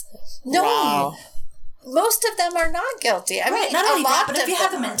 Because most of them are not guilty. I mean, not only that, but if you have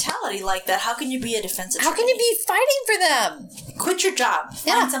a them mentality like that, how can you be a defense attorney? How can you be fighting for them? Quit your job.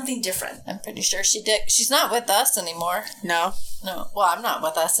 Find something different. I'm pretty sure she did. She's not with us anymore. No. Well, I'm not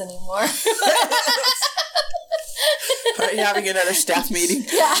with us anymore. Are you having another staff meeting?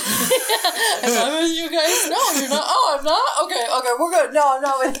 Yeah. Am I with you guys? No, you're not. Oh, I'm not? Okay, we're good. No, I'm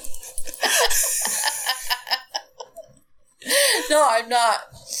not with No, I'm not.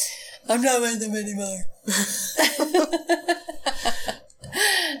 I'm not with them anymore.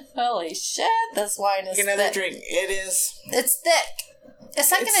 Holy shit, this wine is Another thick. drink. It is. It's thick.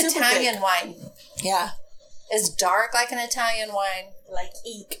 It's like an Italian wine. Yeah. It's dark like an Italian wine. Like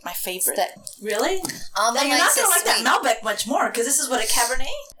ink, my favorite. Thick. Really? Almond Then you're not going to like sweet. that Malbec much more, because this is what, a Cabernet?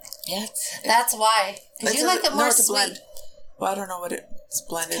 Yeah. That's why. Because you like it more it's a sweet. blend. Well, I don't know what it's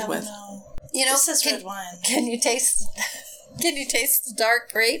blended with. You know, This is red wine. Can you taste the dark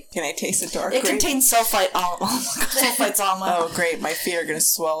grape? Can I taste the dark It grape? contains sulfite almond. Sulfite's almond. Oh, great. My feet are going to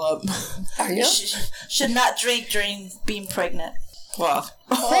swell up. Are you? Should not drink during being pregnant. Well,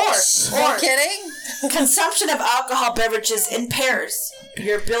 Are you kidding? Consumption of alcohol beverages impairs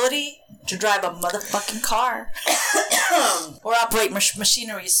your ability to drive a motherfucking car or operate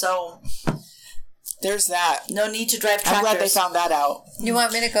machinery, so there's that. no need to drive tractors. I'm glad they found that out. You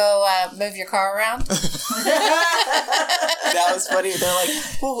want me to go move your car around? That was funny. They're like,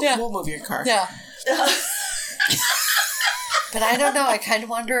 we'll move your car. Yeah. But I don't know. I kind of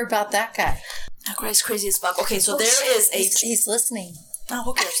wonder about that guy. That guy's crazy as fuck. Okay, so there is a... He's listening. Oh,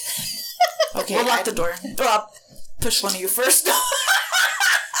 who cares? Okay. We'll lock the door. Or I'll push one of you first.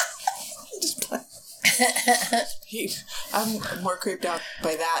 Just play. I'm more creeped out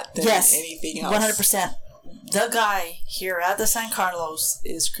by that than anything else. 100%. The guy here at the San Carlos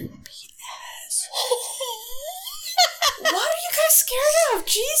is creepy as. What are you guys scared of?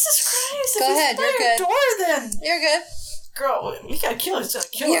 Jesus Christ! Go ahead, you're good. Door then. You're good. Girl, we gotta kill us.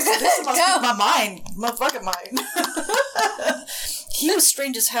 Kill You're us. good. This must Go. be my mind. My fucking mind. He was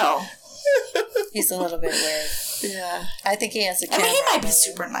strange as hell. He's a little bit weird. Yeah. I think he has a I camera. mean, he might be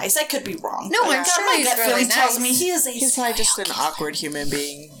super nice. I could be wrong. No, I'm but sure my he's gut really feeling tells nice. me He's probably just an awkward human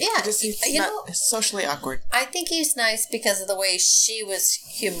being. Yeah, He's you not know- socially awkward. I think he's nice because of the way she was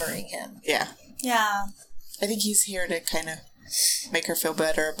humoring him. Yeah. Yeah. I think he's here to kind of make her feel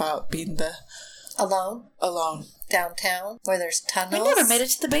better about being Alone alone. downtown where there's tunnels. We never made it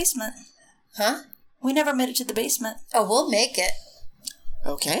to the basement. Huh? We never made it to the basement. Oh, we'll make it.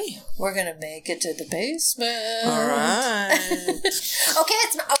 Okay. We're gonna make it to the basement. All right. Okay,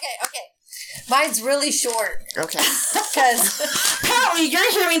 okay. Mine's really short Okay. because Apparently, you're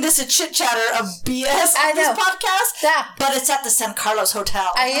hearing this a chit chatter of BS I on this know. podcast. Yeah. But it's at the San Carlos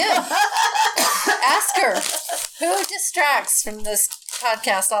Hotel. I am. Ask her who distracts from this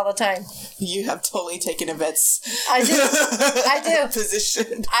podcast all the time. You have totally taken a vet's I do. I do.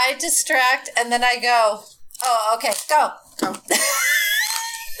 position. I distract and then I go. Oh, okay, go. Go.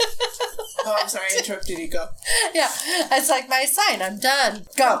 Oh, I'm sorry, I interrupted you. Go. Yeah, it's like my sign. I'm done.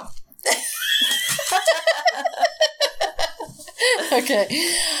 Go. Okay.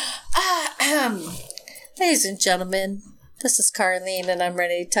 Ladies and gentlemen, this is Carlene, and I'm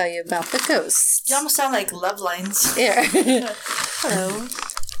ready to tell you about the ghosts. You almost sound like love lines. Here. Hello.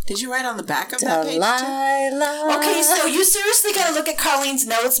 Did you write on the back of that page? Delilah. Okay, so you seriously gotta look at Carlene's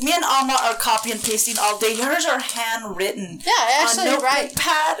notes. Me and Alma are copy and pasting all day. Hers are handwritten. Yeah, I actually on write.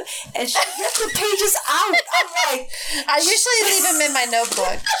 notepad, and she ripped the pages out. I'm like, I usually leave them in my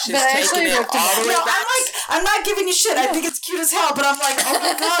notebook, She's but I actually taking it ripped them all out. the way no, back. I'm not giving you shit. I think it's cute as hell, but I'm like, oh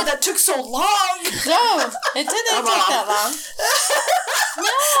my god, that took so long. No, it didn't take that long. No.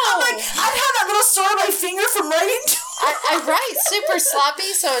 I'm like, I've had that little sore on my finger from writing too I write super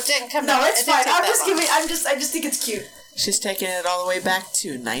sloppy, so it didn't come out. No, it's fine. I just think it's cute. She's taking it all the way back to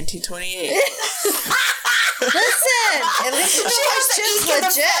 1928. Listen, at least you know my shit's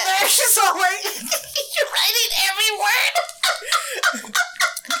legit. She's all like, you're writing every word.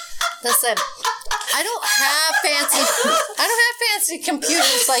 Listen, I don't have fancy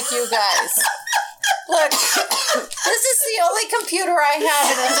computers like you guys. Look, this is the only computer I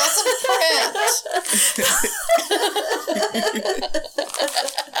have, and it doesn't print.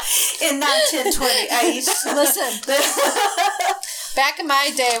 In 1928. Listen, back in my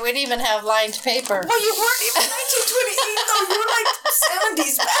day, we didn't even have lined paper. Well, you weren't even 1928, though. You were like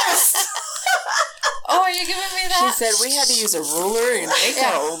 70s best. Oh, are you giving me that? She said we had to use a ruler and make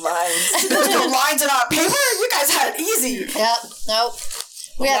our own lines. There's no lines in our paper. You guys had it easy. Yep. Nope.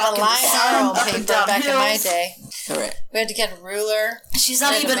 We had to line our own paper back in my day. All right. We had to get a ruler. She's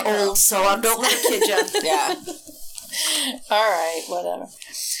not even old, so don't let her kid you. Yeah. All right, whatever. All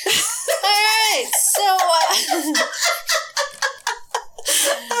right, so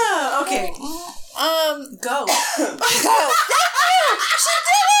okay. Go. Go. She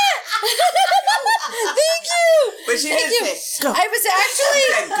did it! Thank you. But she didn't say go. I was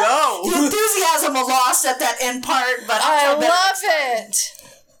actually Go. The enthusiasm was lost at that end part, but I love it.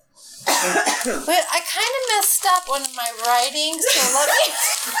 But I kind of messed up one of my writing, so let me.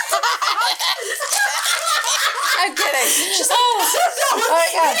 I'm kidding. Oh my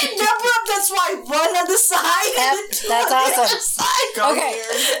God. Number up, that's why run on the side. Yep, that's awesome. Go Okay.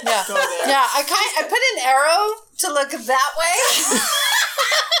 here. Yeah. Go there. Yeah, I put an arrow to look that way.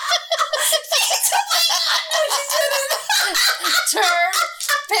 Turn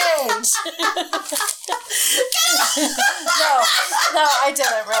page. No, I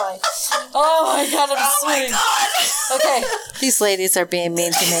didn't really. Oh my God, I'm sweating. Okay, these ladies are being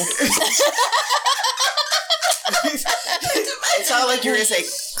mean to me. It sounded like you were going to say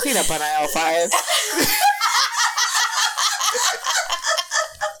clean up on aisle 5.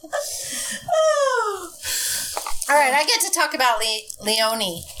 All right, I get to talk about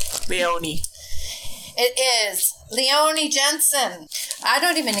Leonie. It is Leonie Jensen. I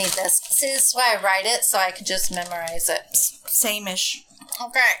don't even need this. See, this is why I write it, so I could just memorize it. Same-ish.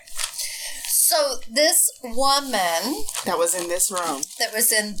 Okay. So this woman That was in this room. that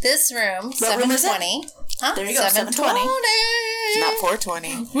was in this room, What room is it? 720. Huh? There you go, 720. Not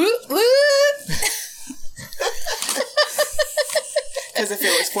 420. Whoop, whoop. Because if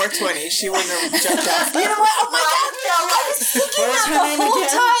it was 420, she wouldn't have jumped out. You know what? Oh my God. I was thinking that the whole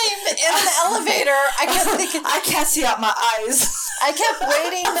time in the elevator. I kept thinking, I can't see out my eyes. I kept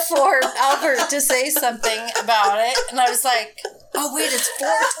waiting for Albert to say something about it, and I was like, oh wait, it's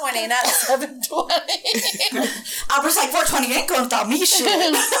 420, not 720. Albert's like, 420 ain't going without me, shit.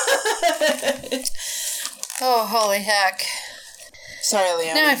 Oh, holy heck. Sorry,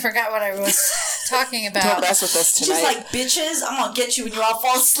 Leonie. Now I forgot what I was talking Don't about. mess with us tonight. She's like, bitches, I'm gonna get you when you all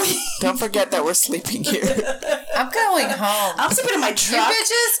fall asleep. Don't forget that we're sleeping here. I'm going home. I'm sleeping in my You truck.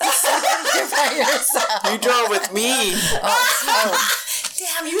 bitches, you're by yourself. You drove with me.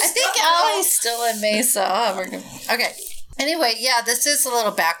 Damn, you I think Allie's still in Mesa. Oh, we're gonna... Okay. Anyway, yeah, this is a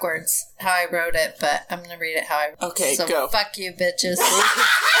little backwards how I wrote it, but I'm going to read it how I wrote it. Okay, so go. Fuck you, bitches.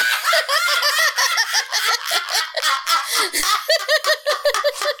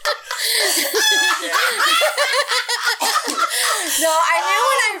 No, I knew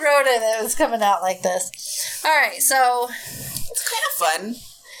when I wrote it was coming out like this. All right, so... It's kind of fun.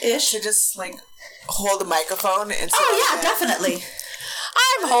 Ish. To just, like, hold a microphone and say, Oh, yeah, definitely.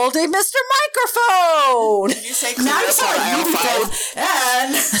 I'm holding Mr. Microphone! Did you say clean Now you up sound on like aisle movie 5?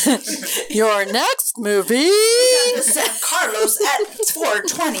 And Your next movie... San Carlos at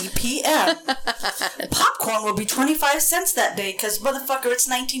 4:20 p.m. Popcorn will be 25 cents that day because, motherfucker, it's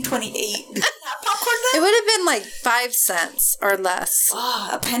 1928. Popcorn It then? would have been like 5 cents or less. Oh,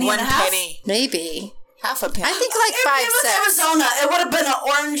 a penny 1 and a half? penny. Maybe. Half a penny. I think like If 5 it was cents. Arizona, it would have been an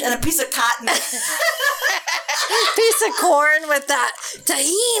orange and a piece of cotton. Piece of corn with that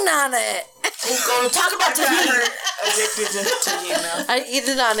tahini on it. Go talk about tahini. Addicted to tahini. I eat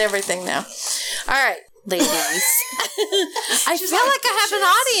it on everything now. All right, ladies. I feel like I have an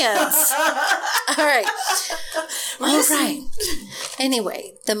audience. All right. All right.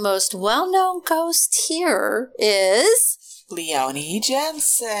 Anyway, the most well-known ghost here is... Leonie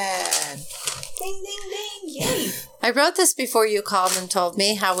Jensen. Ding, ding, ding. Yay. I wrote this before you called and told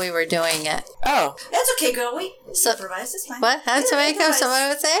me how we were doing it. Oh. That's okay, girl. We So- improvise. It's fine. What? How to make up? Improvise. Someone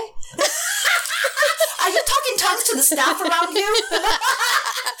would say? Are you talking tongues to the staff around you?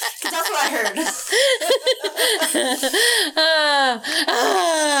 Because that's what I heard.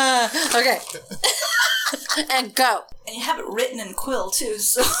 Okay. and go. And you have it written in quill, too,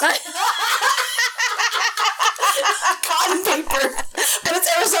 so... Cotton paper. But it's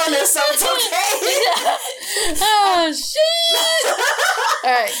Arizona, so it's okay. Yeah. Oh, shit.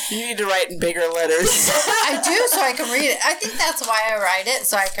 All right. You need to write in bigger letters. I do, so I can read it. I think that's why I write it,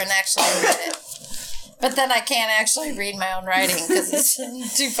 so I can actually read it. But then I can't actually read my own writing because it's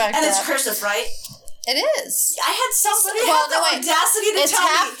too fucked And up. it's cursive, right? It is. I had somebody have the audacity to it's tell me.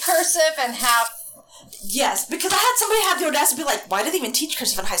 half cursive and half... Yes, because I had somebody have the audacity to be like, why do they even teach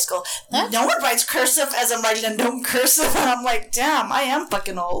cursive in high school? Huh? No one writes cursive as I'm writing a note cursive. And I'm like, damn, I am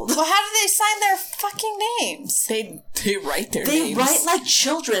fucking old. Well, how do they sign their fucking names? They write their names. They write like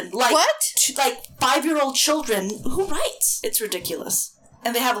children. Like, what? Like 5-year-old children. Who writes? It's ridiculous.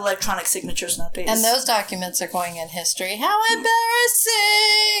 And they have electronic signatures nowadays. And those documents are going in history. How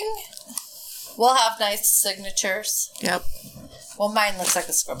embarrassing! We'll have nice signatures. Yep. Well, mine looks like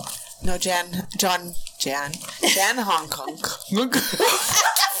a scribble. No, Jan Hong Kong. I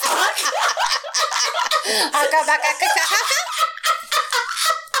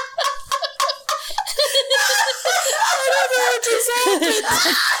don't know what just happened.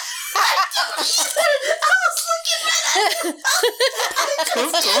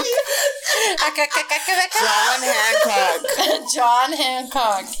 John Hancock. John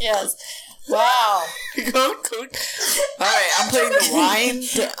Hancock, yes. Wow. Alright, I'm putting the wine.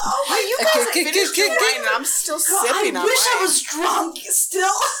 Oh my, you guys finished the wine and I'm still sipping on I wish mine. I was drunk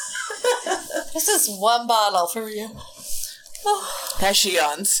still. This is one bottle for you. Has she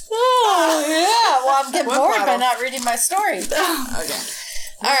yawns? Oh, yeah. Well, I'm getting One bored bottle. by not reading my story. Okay.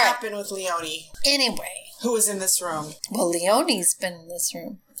 What happened with Leonie? Anyway. Who was in this room? Well, Leonie's been in this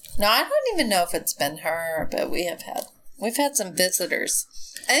room. No, I don't even know if it's been her, but we've had some visitors.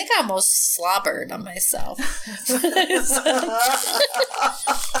 I think I almost slobbered on myself. We're not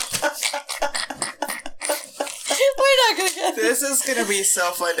going to get this. Is going to be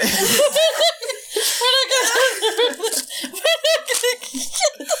so fun. We're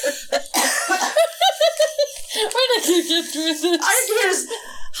not going to get through this. I here's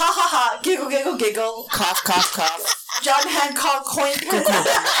ha ha ha, giggle giggle giggle, Cough cough cough. John Hancock coink.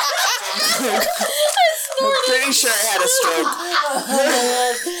 I'm pretty sure I had a stroke.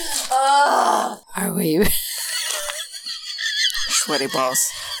 Are we? Sweaty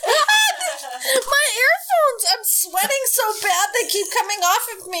balls. My earphones! I'm sweating so bad they keep coming off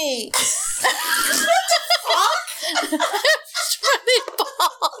of me. What the fuck? Sweaty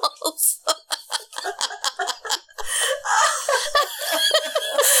balls.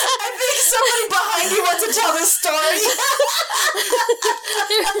 I think somebody behind you wants to tell this story.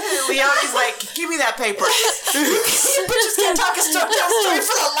 Leonie's like, give me that paper. You bitches can't tell a story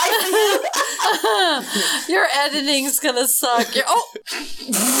for the life of you. Your editing's gonna suck.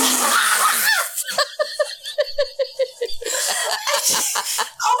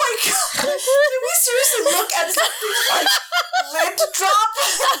 Oh my god. Did we seriously look at something like lid drop?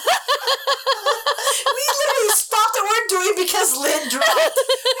 We literally stopped what we're doing because lid dropped.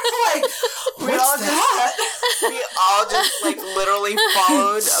 We're like, what's that? We all just literally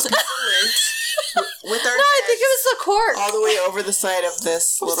followed a piece of lint with our No, I think it was the cork. all the way over the side of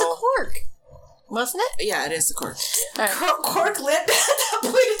this It was little... the cork. Wasn't it? Yeah, it is the cork. Right. Cork lid.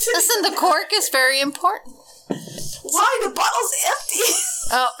 Listen, the cork is very important. Why? The bottle's empty.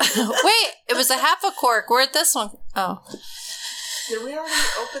 Oh, wait. It was a half a cork. Where'd this one? Oh. Did we already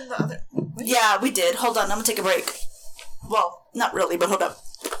open the other... Yeah, we did. Hold on, I'm gonna take a break. Well, not really, but hold up.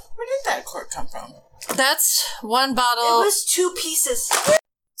 Where did that cork come from? That's one bottle. It was 2 pieces.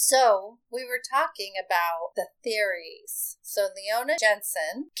 So, we were talking about the theories. So, Leona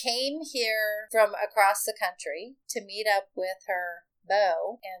Jensen came here from across the country to meet up with her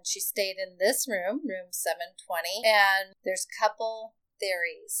beau, and she stayed in this room, room 720, and there's a couple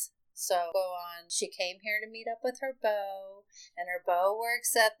theories. So, go on. She came here to meet up with her beau, and her beau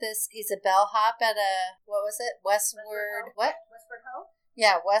works at this, he's a bellhop at what was it? Westward, what? Westward Ho?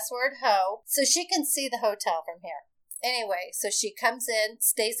 Yeah, Westward Ho. So she can see the hotel from here. Anyway, so she comes in,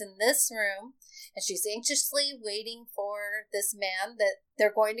 stays in this room, and she's anxiously waiting for this man that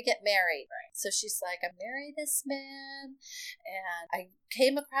they're going to get married. Right. So she's like, I'm marrying this man, and I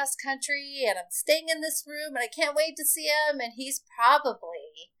came across country, and I'm staying in this room, and I can't wait to see him, and he's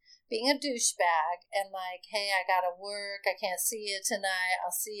probably being a douchebag and like, hey, I gotta work, I can't see you tonight,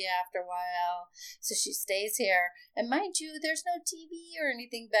 I'll see you after a while. So she stays here. And mind you, there's no TV or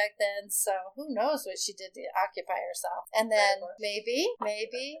anything back then, so who knows what she did to occupy herself. And then maybe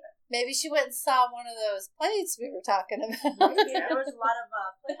she went and saw one of those plays we were talking about. Yeah, there was a lot of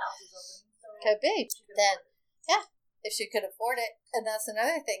playhouses open. So could be. Then, yeah, if she could afford it. And that's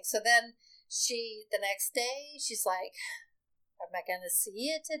another thing. So then the next day, she's like, am I gonna see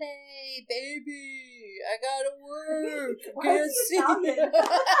you today, baby? I gotta work. Can't see you.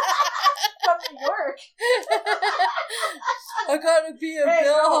 From New York. I gotta be a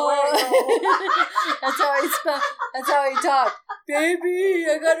bellhop. That's how he talked. Baby,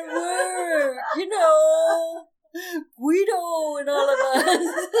 I gotta work. You know, Guido and all of us.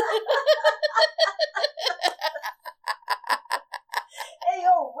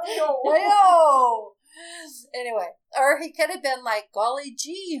 Hey-yo. Anyway, or he could have been like, golly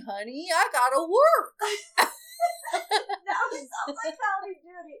gee, honey, I gotta work. Now he sounds like Howdy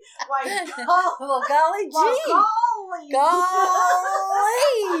Doody. Why, well, golly gee.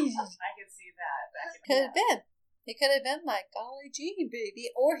 Golly. I can see that. Could have been. He could have been like, golly gee, baby.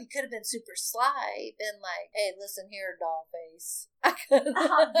 Or he could have been super sly, been like, hey, listen here, doll face.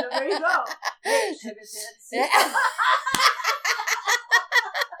 There you go. Hey, sugar tits.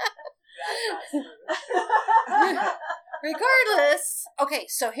 Regardless, okay,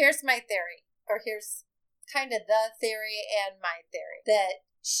 so here's my theory, or here's kind of the theory and my theory, that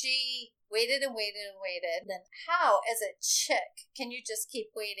she waited and waited and waited. Then how, as a chick, can you just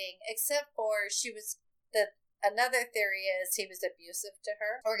keep waiting? Except for another theory is he was abusive to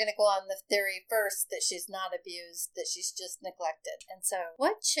her. We're going to go on the theory first that she's not abused, that she's just neglected. And so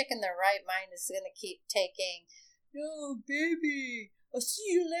what chick in their right mind is going to keep taking, no, baby, I'll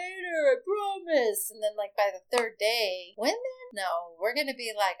see you later, I promise. And then, like, by the third day, women? No, we're going to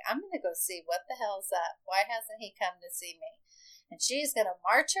be like, I'm going to go see what the hell's up. Why hasn't he come to see me? And she's going to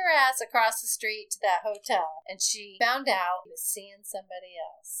march her ass across the street to that hotel. And she found out he was seeing somebody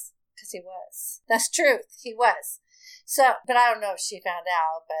else. Because he was. That's truth. He was. So, but I don't know if she found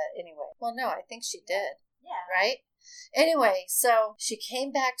out, but anyway. Well, no, I think she did. Yeah. Right? Anyway, so she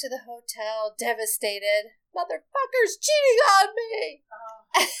came back to the hotel devastated. Motherfucker's cheating on me.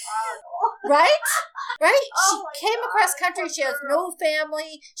 Right? She came across country. She has no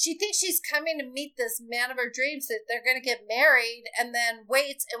family. She thinks she's coming to meet this man of her dreams, that they're going to get married, and then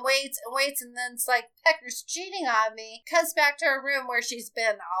waits and waits and waits, and then it's like, Pecker's cheating on me. Comes back to her room where she's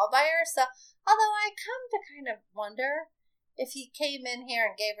been all by herself. Although I come to kind of wonder if he came in here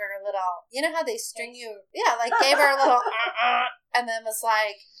and gave her a little, you know how they string you? Yeah, like gave her a little, and then was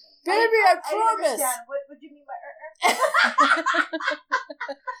like, baby, I promise. What do you mean by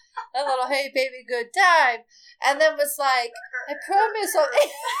a little, hey, baby, good time. And then was like, I promise.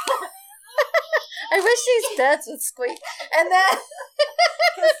 I wish these beds would squeak. And then.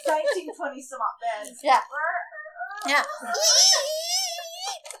 Because 1920 some odd beds. Yeah. Yeah.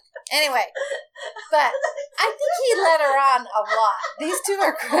 Anyway, but I think he let her on a lot. These two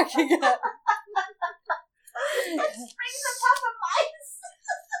are cracking up. Springs on top of mice.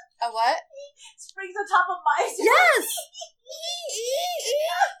 A what? Springs on top of mice. Yes.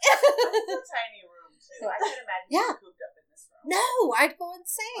 It's a tiny room too. I can imagine yeah. Cooped up in this room. No, I'd go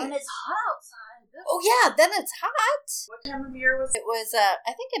insane. And it's hot outside. Oh yeah, then it's hot. What time of year was it? It was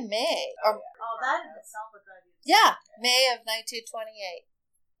I think in May. Oh, that in itself would drive you. Yeah, May of 1928.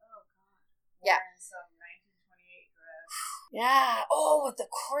 Oh god. Yeah. Wearing some 1928 dress. Yeah. Oh, with the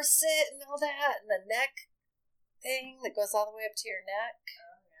corset and all that, and the neck thing that goes all the way up to your neck.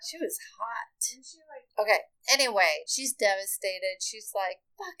 She was hot. Didn't she like? Okay. Anyway, she's devastated. She's like,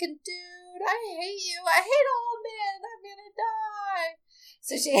 "Fucking dude, I hate you. I hate all men. I'm gonna die."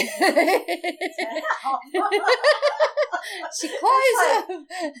 So she she climbs up.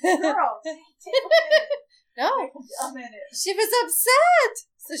 Girl, take a minute. No, A minute. she was upset.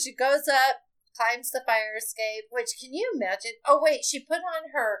 So she goes up, climbs the fire escape. Which, can you imagine? Oh wait, she put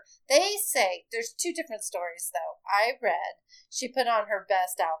on her. They say there's two different stories though. I read she put on her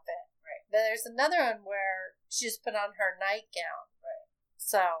best outfit. Right. But there's another one where she just put on her nightgown. Right.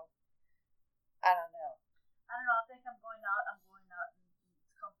 So I don't know. I think I'm going out as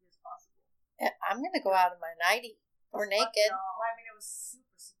comfy as possible. I'm gonna go out in my nightie or naked. No. Well, I mean, it was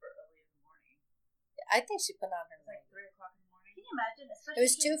super, super early in the morning. I think she put on her It was like nightie. 3 o'clock in the morning. Can you imagine? Especially It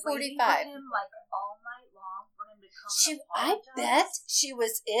was 2:45. him like all night long for him to come. I bet she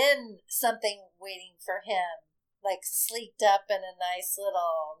was in something waiting for him, like sleeked up in a nice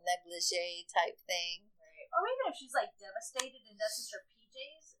little negligee type thing. Right. Or even if she's like devastated and that's just her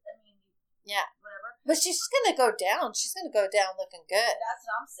PJs. I mean, Yeah. whatever. But she's gonna go down. She's gonna go down looking good. That's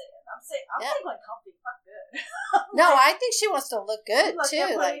what I'm saying. I'm saying like comfy. Fuck good. No, I think she wants to look good I'm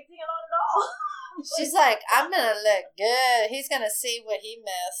too. not Like anything on at all. she's like, I'm gonna look good. He's gonna see what he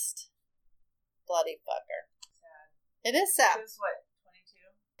missed. Bloody fucker. Sad. It is She sad. was what, 22?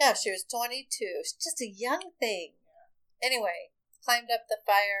 Yeah, she was 22. She's just a young thing. Anyway, climbed up the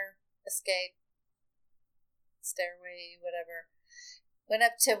fire escape, stairway, whatever. Went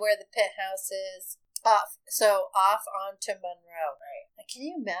up to where the penthouse is. Off onto Monroe. Right. Like, can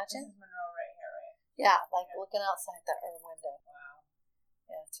you imagine? This is Monroe right here, right? Yeah, like looking outside that window. Wow.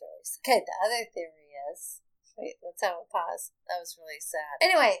 Yeah, it's really sad. Okay, the other theory is... Wait, let's have a pause. That was really sad.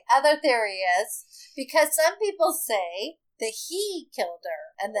 Anyway, other theory is, because some people say that he killed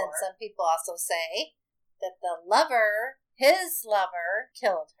her, and then some people also say that the lover, his lover,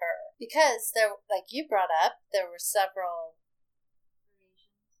 killed her. Because there, like you brought up, there were several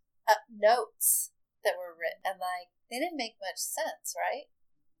notes that were written, and like they didn't make much sense, right?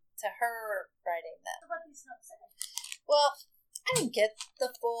 To her writing them. What about these notes say? Well, I didn't get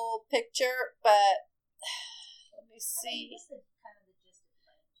the full picture, but let me see.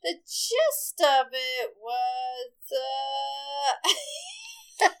 The gist of it was,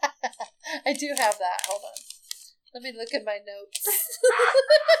 I do have that. Hold on. Let me look at my notes.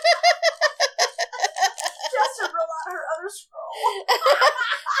 Just to roll out her other scroll.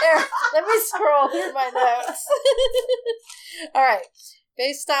 There, let me scroll through my notes. All right.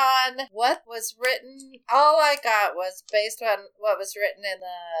 Based on what was written, all I got was based on what was written in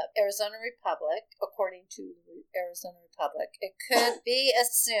the Arizona Republic, according to the Arizona Republic. It could be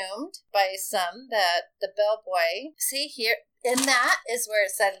assumed by some that the bellboy, see here, and that is where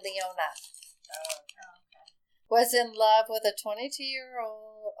it said Leona. Was in love with a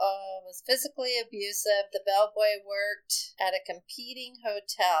 22-year-old, was physically abusive. The bellboy worked at a competing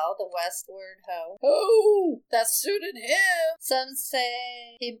hotel, the Westward Ho. Oh, that suited him. Some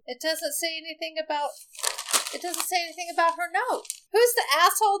say it doesn't say anything about her note. Who's the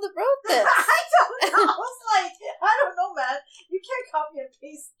asshole that wrote this? I don't know. I was like, I don't know, man. You can't copy and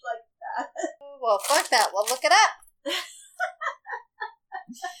paste like that. Well, fuck that. We'll look it up.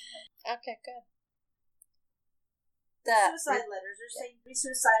 Okay, good. Suicide letters are saying 3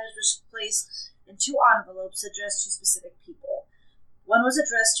 suicides were placed in 2 envelopes addressed to specific people. One was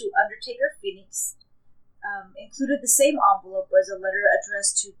addressed to Undertaker Phoenix. Included the same envelope was a letter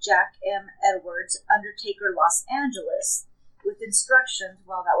addressed to Jack M. Edwards, Undertaker Los Angeles, with instructions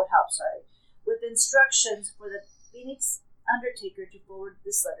for the Phoenix Undertaker to forward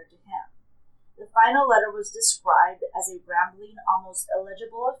this letter to him. The final letter was described as a rambling, almost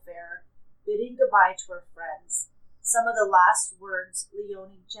illegible affair, bidding goodbye to her friends. Some of the last words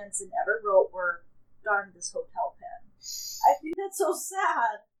Leonie Jensen ever wrote were, "Darn this hotel pen." I think that's so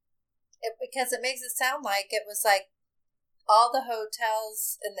sad. Because it makes it sound like it was like all the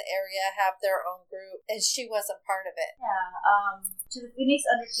hotels in the area have their own group, and she wasn't part of it. Yeah. To the Phoenix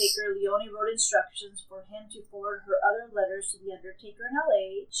Undertaker, Leonie wrote instructions for him to forward her other letters to the Undertaker in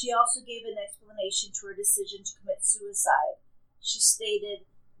L.A. She also gave an explanation to her decision to commit suicide. She stated,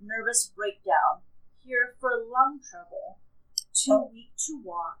 "Nervous breakdown. Here for lung trouble. Too weak to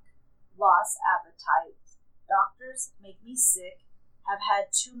walk. Lost appetite. Doctors make me sick. Have had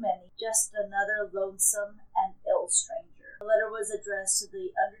too many. Just another lonesome and ill stranger." The letter was addressed to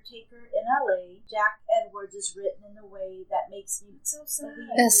the Undertaker in L.A. Jack Edwards is written in a way that makes me so sad. Believe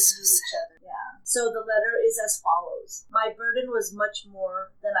they knew each other. Yeah. So the letter is as follows. "My burden was much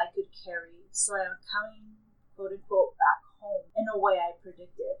more than I could carry, so I am coming, quote unquote, back home in a way I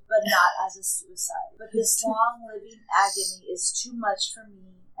predicted, but not as a suicide. But this long living agony is too much for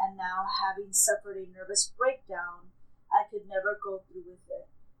me, and now having suffered a nervous breakdown, I could never go through with it.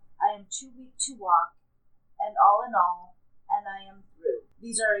 I am too weak to walk, and all in all, and I am through.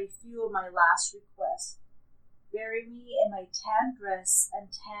 These are a few of my last requests. Bury me in my tan dress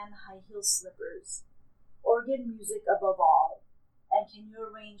and tan high heel slippers. Organ music above all. And can you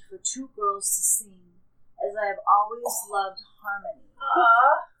arrange for 2 girls to sing, as I have always loved harmony,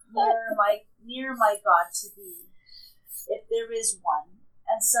 near my God to thee, if there is one,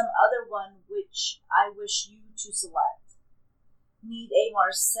 and some other one which I wish you to select. Need a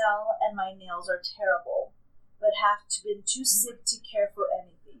Marcel, and my nails are terrible, but have been too sick to care for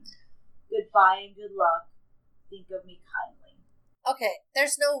anything. Goodbye and good luck. Think of me kindly." Okay,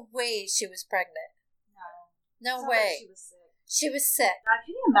 there's no way she was pregnant. No way. She was sick. She was sick. God,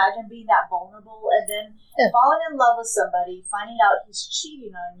 can you imagine being that vulnerable and then falling in love with somebody, finding out he's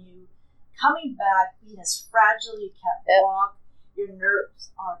cheating on you, coming back, being as fragile you can't walk, your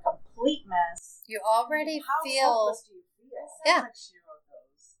nerves are a complete mess. You already How feel... hopeless do you feel? Yeah. Like she wrote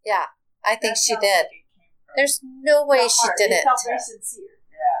those. Yeah, I think she Sounds did. like it came from There's no way she It didn't. felt very sincere.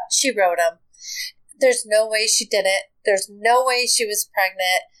 Yeah. She wrote them. There's no way she did it. There's no way she was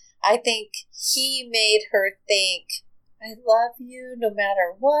pregnant. I think he made her think, I love you no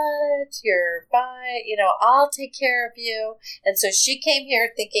matter what. You're fine. I'll take care of you. And so she came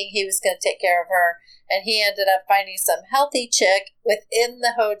here thinking he was going to take care of her. And he ended up finding some healthy chick within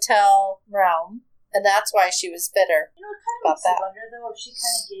the hotel realm And that's why she was bitter. You know, it kind of about makes me that. wonder, though, if she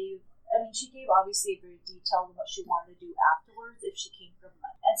kind of gave... I mean, she gave, obviously, very detailed on what she wanted to do afterwards if she came from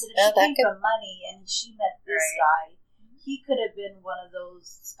money. And so if she came from money and she met this guy, he could have been one of those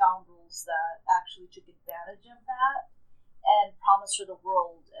scoundrels that actually took advantage of that and promised her the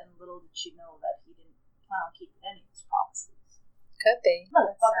world, and little did she know that he didn't plan on keeping any of his promises. Could be.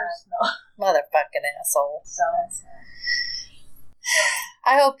 Motherfuckers, no. Motherfucking asshole. So,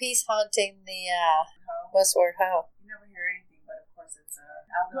 I hope he's haunting the Westward Ho. You never hear anything, but of course it's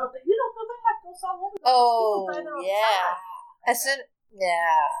no, but you don't know, they have ghosts all over. Oh, People die there all the yeah. time.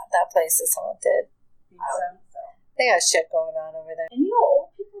 That place is haunted. I would think so. They got shit going on over there. And you know,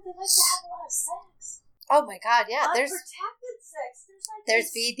 old people, they like to have a lot of sex. Oh my god, yeah. Unprotected sex.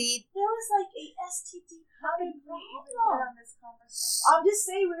 There's VD. There was like a STD. How did we even get on this conversation? I'm just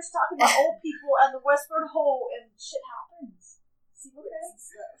saying, we were just talking about old people and the Westward Ho, and shit happens.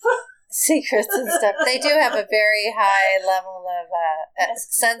 Secrets and stuff. They do have a very high level of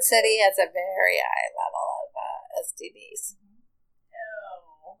Sun City has a very high level of STDs.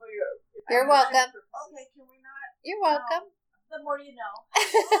 No. You're welcome. Okay, can we not? You're welcome. The more you know.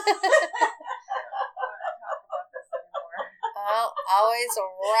 Well, always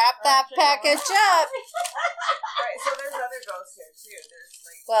wrap that package up. Right, so there's other ghosts here too. There's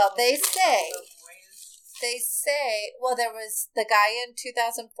like They say, there was the guy in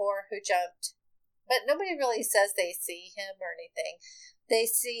 2004 who jumped, but nobody really says they see him or anything. They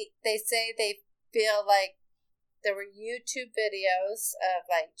say they feel like there were YouTube videos of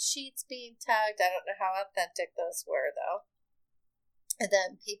like sheets being tugged. I don't know how authentic those were though. And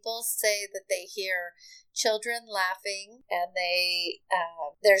then people say that they hear children laughing, and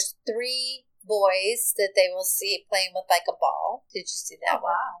there's 3 boys that they will see playing with like a ball. Did you see that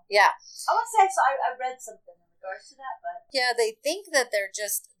one? Wow. Yeah. I want to say, so I read something in regards to that, but... Yeah, they think that they're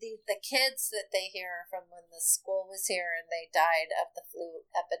just the kids that they hear from when the school was here and they died of the flu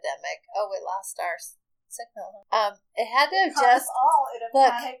epidemic. Oh, we lost our signal. It had to have just... all in a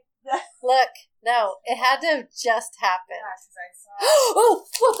panic. Look, no, it had to have just happened. Yeah, because I saw. Oh,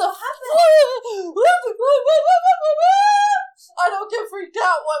 what the happened? I don't get freaked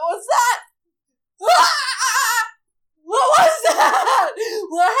out. What was that? What was that?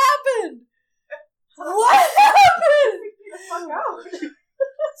 What happened? What happened?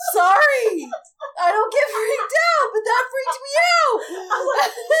 Sorry, I don't get freaked out, but that freaked me out. I was like,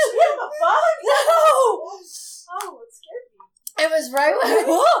 what the fuck? No. Oh, it scared me. It was right when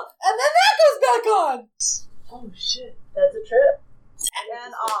and then that goes back on. Oh shit, that's a trip.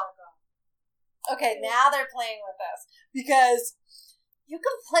 And off. Okay, now they're playing with us because you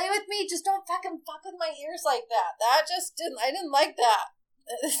can play with me, just don't fucking fuck with my ears like that. I didn't like that.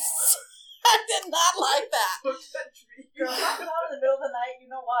 I did not like that. You're knocking out in the middle of the night, you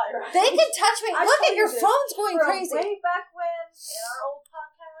know why, right? They can touch me. I Look at told your you this. phone's going From crazy. Way back when, in our old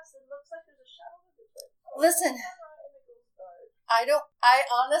podcast, it looks like there's a shadow in the place. Listen, I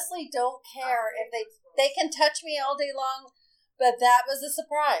honestly don't care if they can touch me all day long, but that was a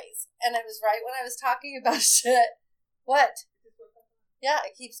surprise. And it was right when I was talking about shit. What? Yeah,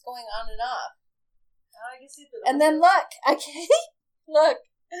 it keeps going on and off. And then look, I can't look.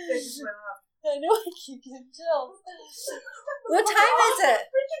 They just went off. I know I keep getting chills. What time is it? It's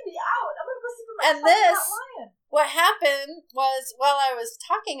freaking me out. I'm gonna go sleep with my And phone, this, not lying. what happened was while I was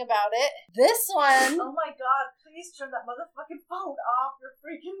talking about it, this one, Oh my god, please turn that motherfucking phone off. You're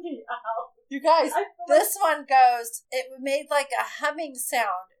freaking me out. you guys, I feel this one goes, it made like a humming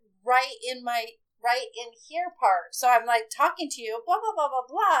sound right in here part. So I'm like talking to you, blah, blah, blah, blah,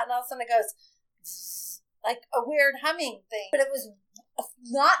 blah. And all of a sudden it goes, zzz, like a weird humming thing. But it was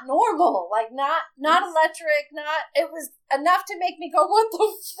not normal, like not electric, it was enough to make me go, what the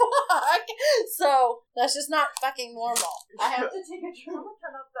fuck? So that's just not fucking normal. I have to take a trip. I'm gonna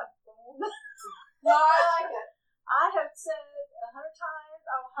turn off that phone. No, I like it. I have said 100 times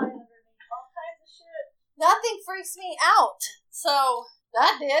I will hide underneath all kinds of shit. Nothing freaks me out. So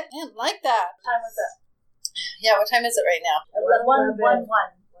that did. I didn't like that. What time was that? Yeah, what time is it right now? 1:11.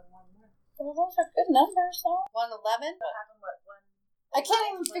 Well, those are good numbers, though. 1:11? What happened? What? I can't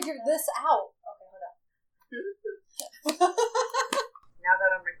even figure this out. Okay, hold up. Now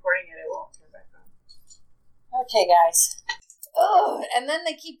that I'm recording it, it won't turn back on. Okay, guys. Oh, and then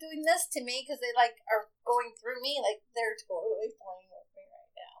they keep doing this to me because they like are going through me like they're totally playing with me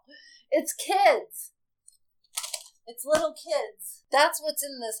right now. It's kids. It's little kids. That's what's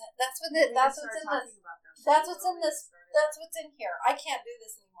in this. That's what's in here. I can't do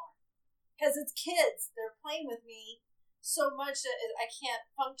this anymore because it's kids. They're playing with me so much that I can't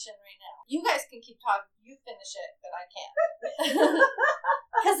function right now. You guys can keep talking. You finish it, but I can't.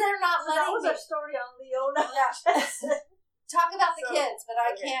 Because they're not letting that was me. our story on Leona. Yeah. Talk about the kids, but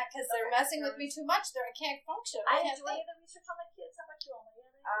I okay. can't because they're messing with me too much. I can't function. I can't didn't do any of the research on the kids. How about you, Oma?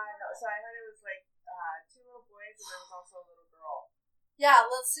 No, so I heard it was like 2 little boys and there was also a little girl. Yeah, a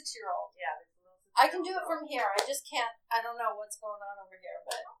little 6-year-old. Yeah, there's a little 6-year-old I can do it girl. from here. I just can't. I don't know what's going on over here,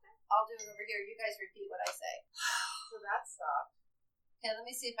 but I'll do it over here. You guys repeat what I say. So that stopped. Okay, let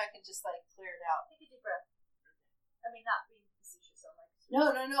me see if I can just like clear it out. Take a deep breath. I mean, not being facetious. I'm like,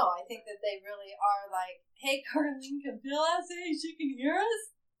 No. I think that they really are like, hey, Carlene can feel us. Hey, she can hear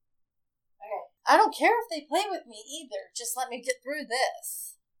us. Okay. I don't care if they play with me either. Just let me get through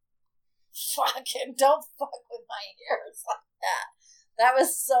this. Fucking don't fuck with my ears like that. That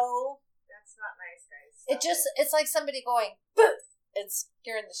was so. That's not nice, guys. It's like somebody going, "Boo!" It's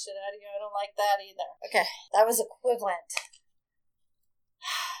scaring the shit out of you. I don't like that either. Okay. That was equivalent.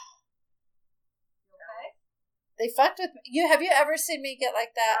 okay. They fucked with me. Have you ever seen me get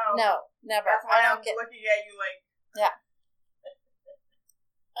like that? No, never. That's why I I'm don't get. looking at you like. Yeah.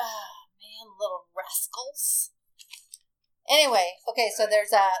 Man, little rascals. Anyway, okay, so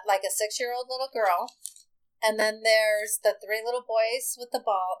there's a 6-year-old little girl, and then there's the 3 little boys with the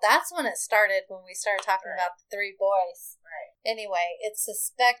ball. That's when it started, when we started talking about the 3 boys. Right. Anyway, it's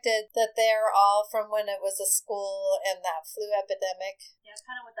suspected that they're all from when it was a school and that flu epidemic. Yeah,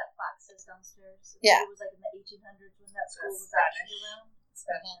 kind of what that plaque says downstairs. Yeah. It was like in the 1800s when that school was Spanish. actually around.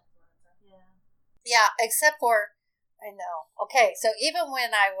 Spanish influenza. Yeah. Yeah, except for, I know. Okay, so even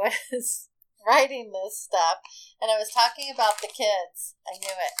when I was writing this stuff and I was talking about the kids, I knew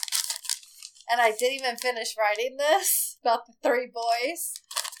it. And I didn't even finish writing this about the 3 boys.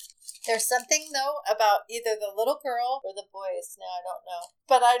 There's something, though, about either the little girl or the boys. Now, I don't know.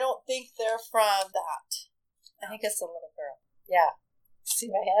 But I don't think they're from that. I think it's the little girl. Yeah. See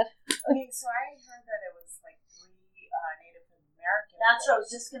my head? Okay, so I heard that it was like 3 Native American. That's what I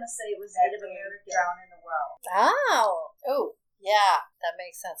was just going to say. It was that Native they American. drowned in the well. Oh, yeah, that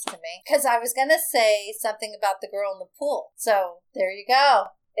makes sense to me. Because I was going to say something about the girl in the pool. So, there you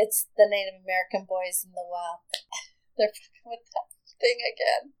go. It's the Native American boys in the well. They're fucking with that thing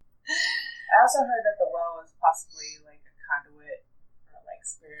again. I also heard that the well was possibly like a conduit for like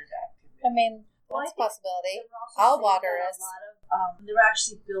spirit activity. I mean, Well, that's a I think possibility. they were also All saying water that is. A lot of, they were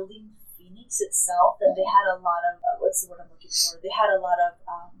actually building Phoenix itself, and they had a lot of what's the word I'm looking for? They had a lot of.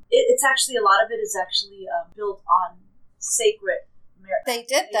 It's actually a lot of it is actually built on sacred. They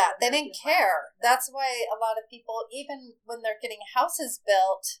did that. They didn't care. That's why a lot of people, even when they're getting houses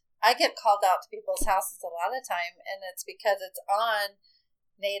built, I get called out to people's houses a lot of time, and it's because it's on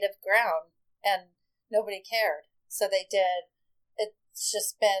native ground, and nobody cared. So they did. It's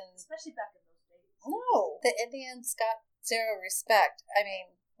just been. Especially back in those days. No, the Indians got 0 respect. I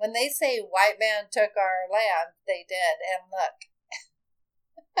mean, when they say white man took our land, they did. And look,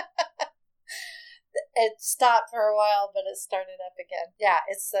 it stopped for a while, but it started up again. Yeah,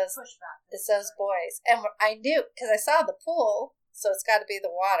 it's those Pushback. It's those boys. And I knew, because I saw the pool, so it's got to be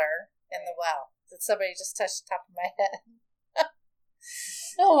the water in the well. Did somebody just touch the top of my head?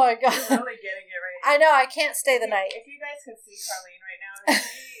 Oh my God. You're really getting it right. I know, I can't stay the night. If you guys could see Carlene right now,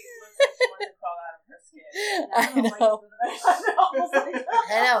 she looks like she wants to crawl out of her skin. I know.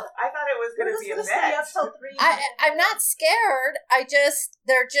 I know. I thought it was going to be a mess. I'm not scared.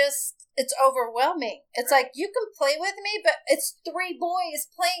 It's overwhelming. It's like, you can play with me, but it's 3 boys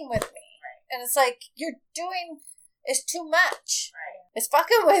playing with me. Right. And it's like, it's too much. Right. It's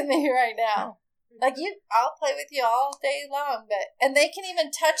fucking with me right now. Like, I'll play with you all day long, and they can even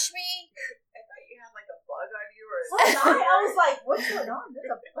touch me. I thought you had like a bug on you or I was like, what's going on?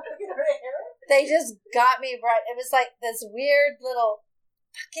 There's a bug in her hair. They just got me right. It was like this weird little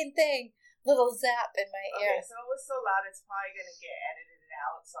fucking thing, little zap in my ear. Okay, so it was so loud, it's probably going to get edited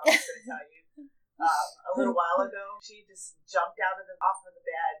out, so I'm just going to tell you. A little while ago, she just jumped off of the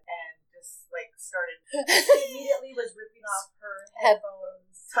bed and just like started. She immediately was ripping off her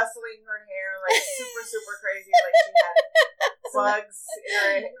headphones, tussling her hair like super, super crazy. Like she had bugs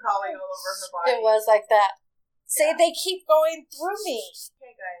crawling all over her body. It was like that. See, they keep going through me.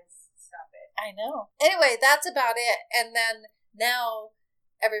 Okay, guys, stop it. I know. Anyway, that's about it. And then now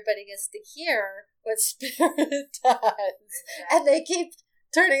everybody gets to hear what Spirit does. Exactly. And they keep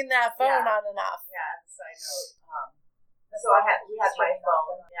turning that phone on and off. Yeah, side note. So we had my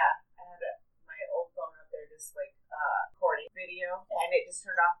phone. Yeah, I had my old phone up there just like recording video, and it just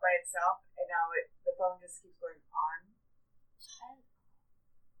turned off by itself, and now the phone just keeps going on and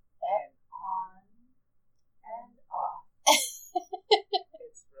on and off.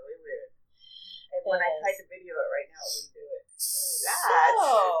 It's really weird. And when I tried to video it right now, it wouldn't do it.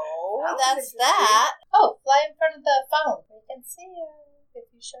 That's that. Oh, fly in front of the phone. We can see you if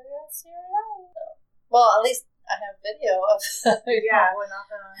you show us your light. Well, at least I have video of. Yeah, we're not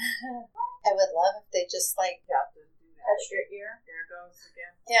gonna. I would love if they just like Touch your ear. There it goes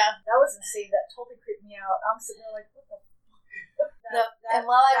again. Yeah. That was insane. That totally creeped me out. I'm sitting there like, what the fuck? And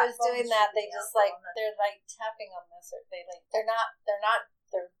while I was doing that, they just like they're like tapping on this, or they're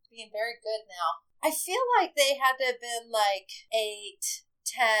being very good now. I feel like they had to have been like 8,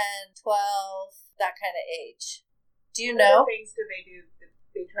 10, 12, that kind of age. Do you know? What things do?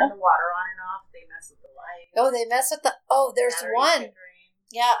 They turn the water on and off. They mess with the light. Oh, they mess with the. Oh, there's one. Flickering.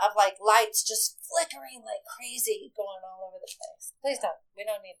 Yeah, of like lights just flickering like crazy, going all over the place. Please don't. We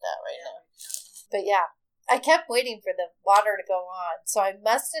don't need that right now. But yeah, I kept waiting for the water to go on, so I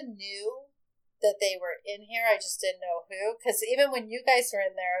must have knew that they were in here. I just didn't know who, because even when you guys were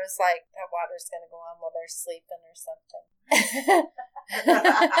in there, I was like, that water's gonna go on while they're sleeping or something.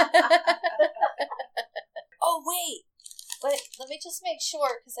 Oh wait, let me just make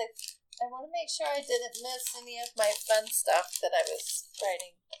sure, because I want to make sure I didn't miss any of my fun stuff that I was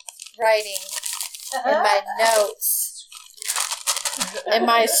writing in my notes, in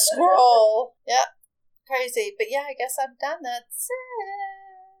my scroll. Yep, crazy. But yeah, I guess I'm done. That's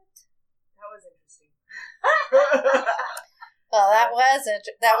it. That was interesting. Well, that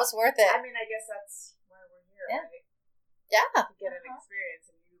was worth it. I mean, I guess that's why we're here, right? Yeah. To get an experience,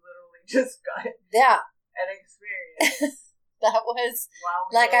 and you literally just got an experience. That was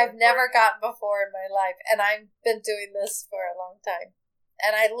like I've never gotten before in my life, and I've been doing this for a long time.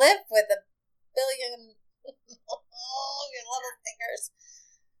 And I live with a billion your little fingers.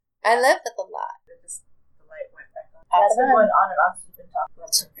 I live with a lot. The light went back on. That's been going on and on since we've been talking.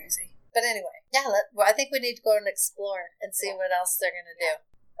 That's so crazy. But anyway, yeah, I think we need to go and explore and see what else they're going to do.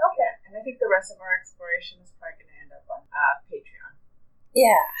 Okay. And I think the rest of our exploration is probably going to end up on Patreon.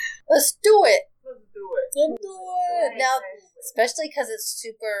 Yeah. Let's do it. Let's do it. Let's do it. Now, especially because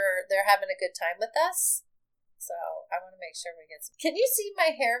they're having a good time with us. So I want to make sure we get some. Can you see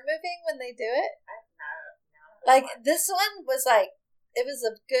my hair moving when they do it? Like, this one was like, it was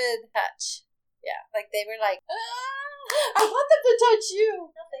a good touch. Yeah. Like, they were like, I want them to touch you.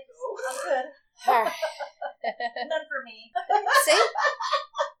 No, thanks. I'm good. All right. None for me. See?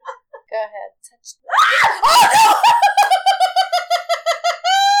 Go ahead. Touch. Oh, no!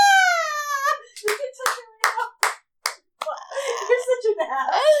 You can touch it right now. You're such an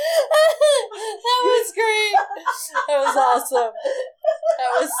ass. That was great. That was awesome.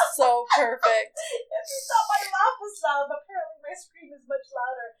 That was so perfect. If you thought my laugh was loud, apparently my scream is much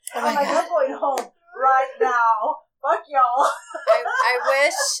louder. Oh I'm like, I'm going home right now. Fuck y'all. I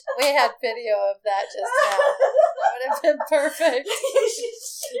wish we had video of that just now. That would have been perfect.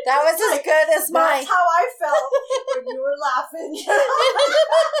 That was as good as mine. That's how I felt when you were laughing.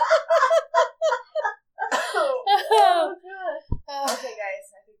 Oh, Okay, guys,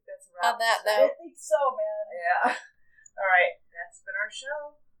 I think that's a wrap. on that I note. think so, man. Yeah. All right, that's been our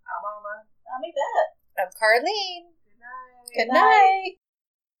show. I'm Alma. I'm Yvette. I'm Carlene. Good night. Good night.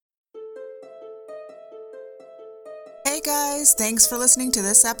 Hey guys, thanks for listening to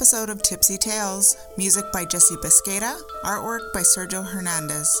this episode of Tipsy Tales. Music by Jesse Bisqueta, artwork by Sergio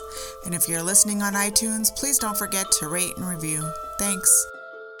Hernandez. And if you're listening on iTunes, please don't forget to rate and review. Thanks.